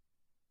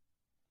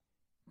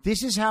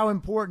 This is how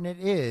important it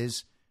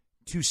is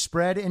to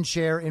spread and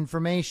share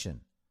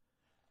information.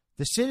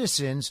 The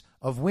citizens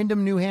of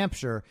Wyndham, New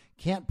Hampshire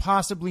can't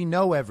possibly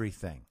know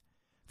everything.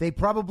 They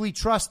probably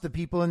trust the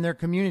people in their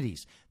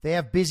communities. They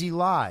have busy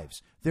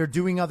lives. They're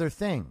doing other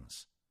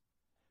things.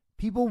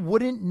 People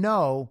wouldn't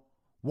know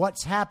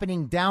what's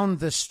happening down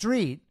the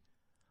street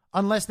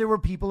unless there were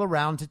people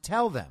around to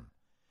tell them.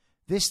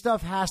 This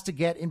stuff has to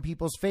get in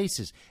people's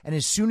faces. And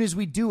as soon as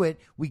we do it,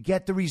 we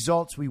get the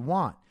results we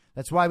want.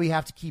 That's why we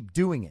have to keep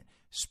doing it.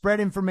 Spread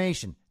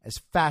information as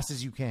fast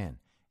as you can.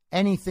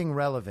 Anything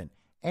relevant,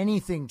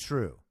 anything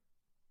true.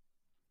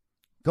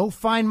 Go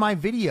find my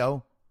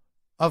video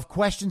of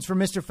questions for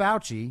Mr.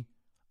 Fauci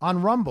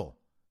on Rumble.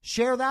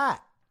 Share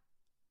that.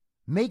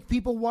 Make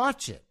people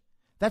watch it.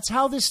 That's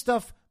how this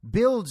stuff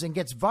builds and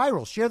gets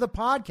viral. Share the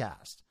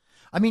podcast.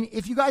 I mean,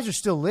 if you guys are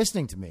still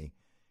listening to me,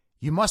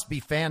 you must be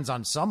fans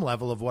on some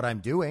level of what I'm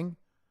doing.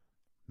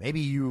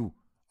 Maybe you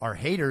are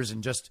haters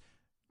and just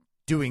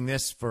doing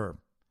this for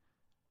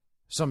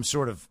some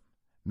sort of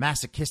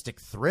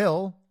masochistic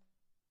thrill.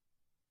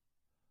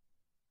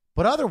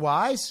 But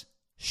otherwise,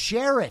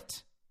 share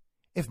it.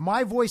 If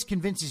my voice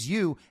convinces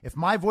you, if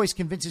my voice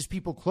convinces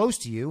people close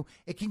to you,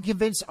 it can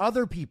convince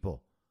other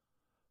people.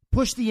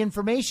 Push the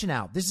information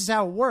out. This is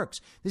how it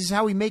works. This is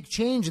how we make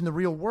change in the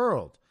real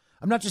world.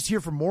 I'm not just here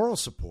for moral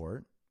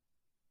support.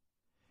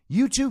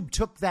 YouTube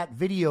took that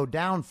video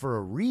down for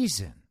a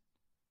reason.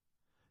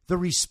 The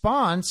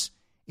response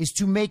is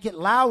to make it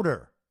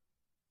louder.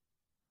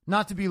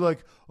 Not to be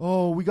like,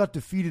 oh, we got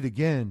defeated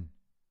again.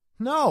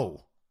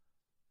 No.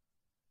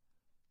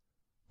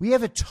 We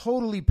have a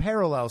totally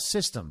parallel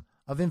system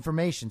of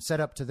information set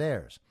up to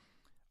theirs.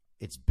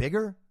 It's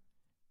bigger,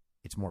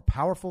 it's more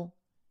powerful,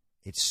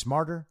 it's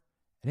smarter,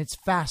 and it's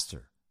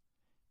faster.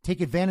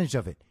 Take advantage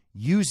of it.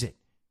 Use it.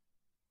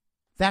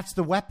 That's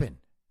the weapon.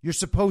 You're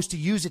supposed to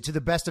use it to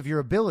the best of your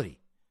ability.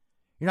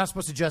 You're not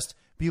supposed to just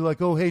be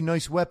like, oh, hey,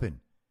 nice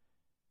weapon.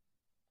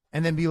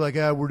 And then be like,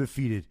 we're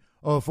defeated.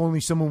 Oh, if only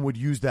someone would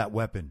use that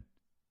weapon.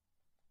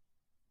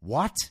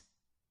 What?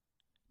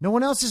 No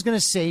one else is going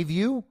to save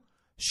you.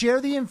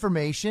 Share the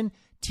information.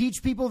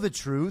 Teach people the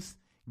truth.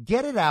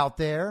 Get it out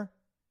there.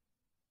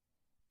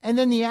 And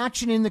then the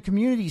action in the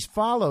communities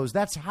follows.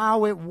 That's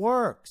how it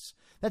works.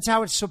 That's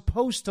how it's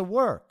supposed to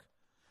work.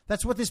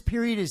 That's what this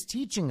period is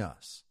teaching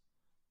us.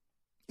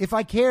 If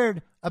I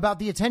cared about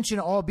the attention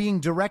all being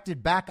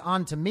directed back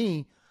onto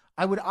me,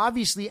 I would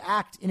obviously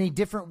act in a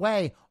different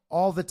way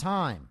all the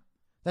time.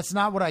 That's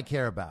not what I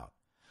care about.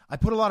 I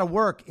put a lot of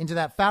work into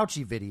that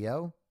Fauci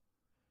video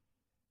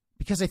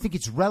because I think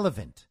it's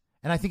relevant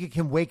and I think it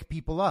can wake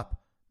people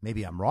up.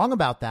 Maybe I'm wrong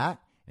about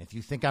that. And if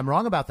you think I'm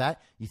wrong about that,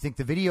 you think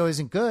the video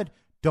isn't good,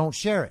 don't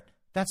share it.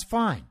 That's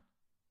fine.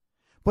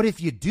 But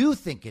if you do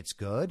think it's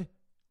good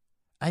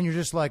and you're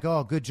just like,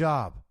 oh, good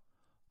job,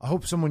 I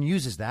hope someone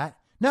uses that.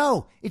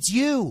 No, it's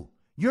you.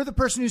 You're the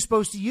person who's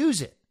supposed to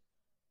use it.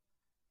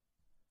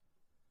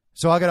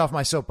 So I'll get off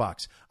my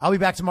soapbox. I'll be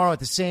back tomorrow at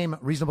the same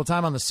reasonable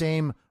time on the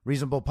same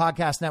reasonable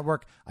podcast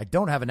network. I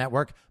don't have a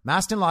network.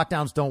 Masks and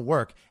lockdowns don't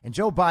work. And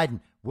Joe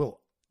Biden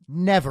will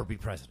never be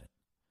president.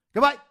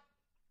 Goodbye.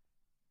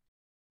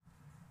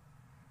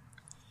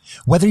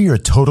 Whether you're a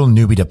total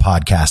newbie to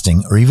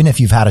podcasting or even if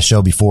you've had a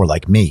show before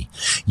like me,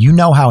 you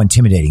know how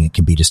intimidating it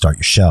can be to start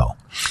your show.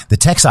 The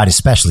tech side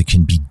especially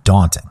can be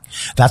daunting.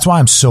 That's why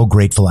I'm so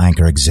grateful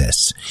Anchor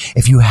exists.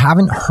 If you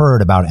haven't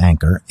heard about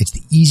Anchor, it's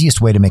the easiest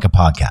way to make a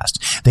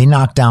podcast. They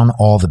knock down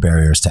all the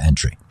barriers to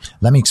entry.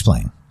 Let me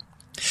explain.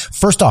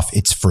 First off,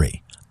 it's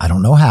free. I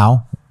don't know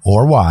how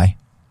or why,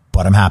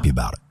 but I'm happy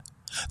about it.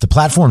 The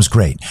platform's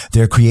great.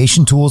 There are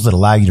creation tools that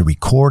allow you to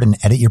record and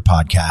edit your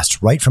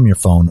podcast right from your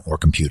phone or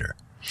computer.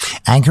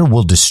 Anchor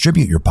will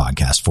distribute your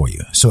podcast for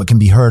you so it can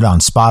be heard on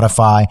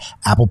Spotify,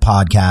 Apple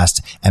Podcasts,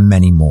 and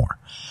many more.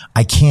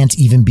 I can't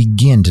even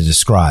begin to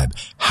describe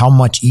how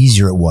much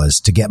easier it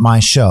was to get my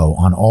show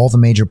on all the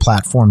major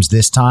platforms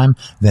this time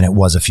than it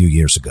was a few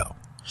years ago.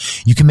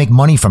 You can make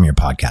money from your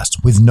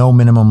podcast with no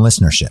minimum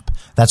listenership.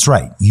 That's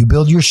right. You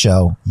build your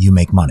show, you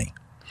make money.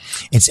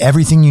 It's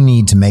everything you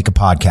need to make a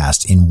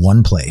podcast in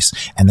one place,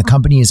 and the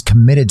company is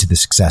committed to the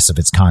success of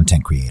its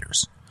content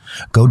creators.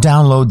 Go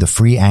download the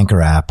free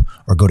Anchor app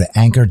or go to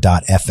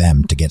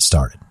anchor.fm to get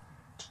started.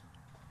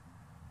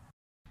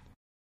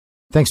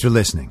 Thanks for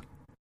listening.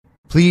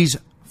 Please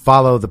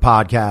follow the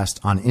podcast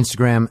on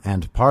Instagram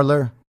and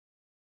Parler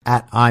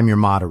at I'm Your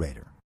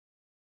Moderator.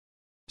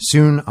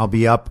 Soon I'll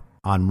be up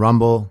on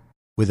Rumble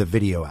with a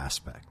video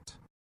aspect.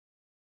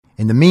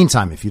 In the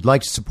meantime, if you'd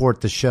like to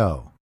support the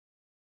show,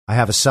 I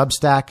have a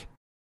Substack,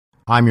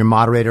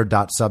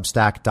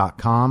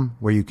 imyourmoderator.substack.com,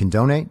 where you can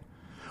donate.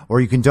 Or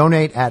you can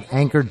donate at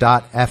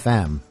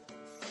anchor.fm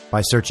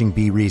by searching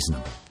Be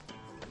Reasonable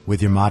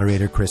with your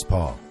moderator, Chris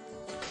Paul.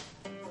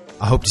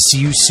 I hope to see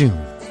you soon.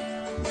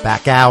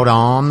 Back out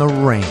on the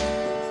range.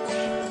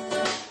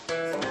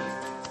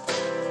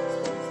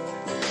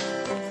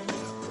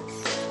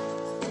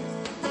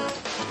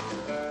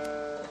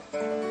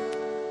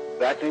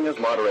 Acting as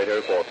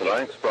moderator for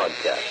tonight's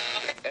broadcast.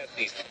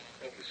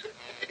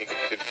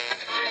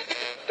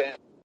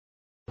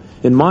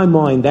 In my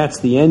mind, that's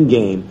the end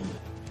game.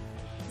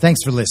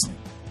 Thanks for listening.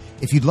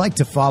 If you'd like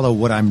to follow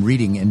what I'm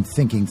reading and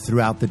thinking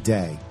throughout the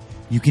day,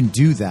 you can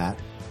do that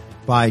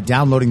by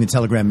downloading the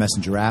Telegram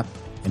Messenger app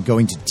and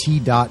going to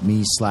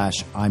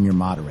t.me/I'm your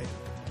moderator.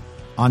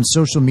 On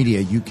social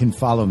media, you can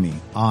follow me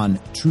on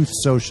Truth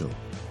Social,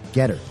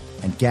 Getter,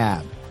 and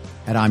Gab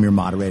at I'm your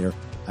moderator.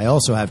 I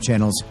also have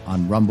channels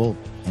on Rumble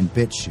and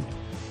BitChute.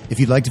 If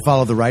you'd like to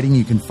follow the writing,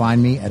 you can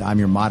find me at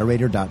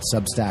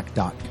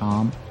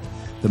imyourmoderator.substack.com.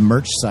 The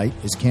merch site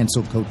is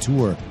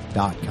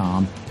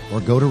cancelcouture.com. Or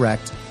go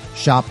direct,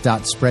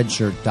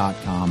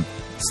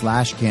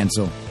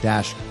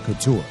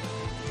 shop.spreadshirt.com/cancel-couture.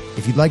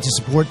 If you'd like to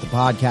support the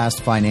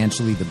podcast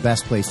financially, the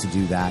best place to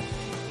do that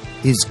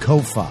is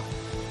Ko-Fi.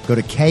 Go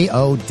to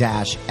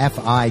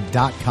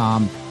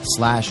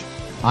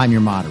ko-fi.com/I'm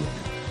your moderator.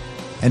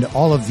 And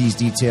all of these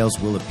details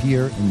will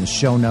appear in the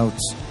show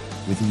notes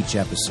with each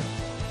episode.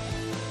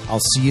 I'll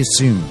see you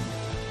soon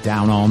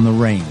down on the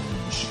range.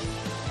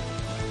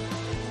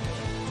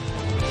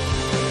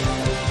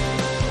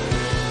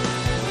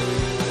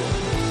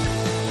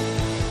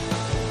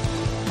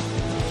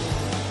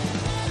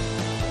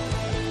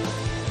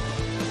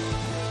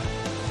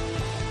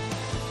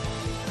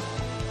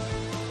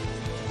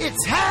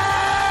 It's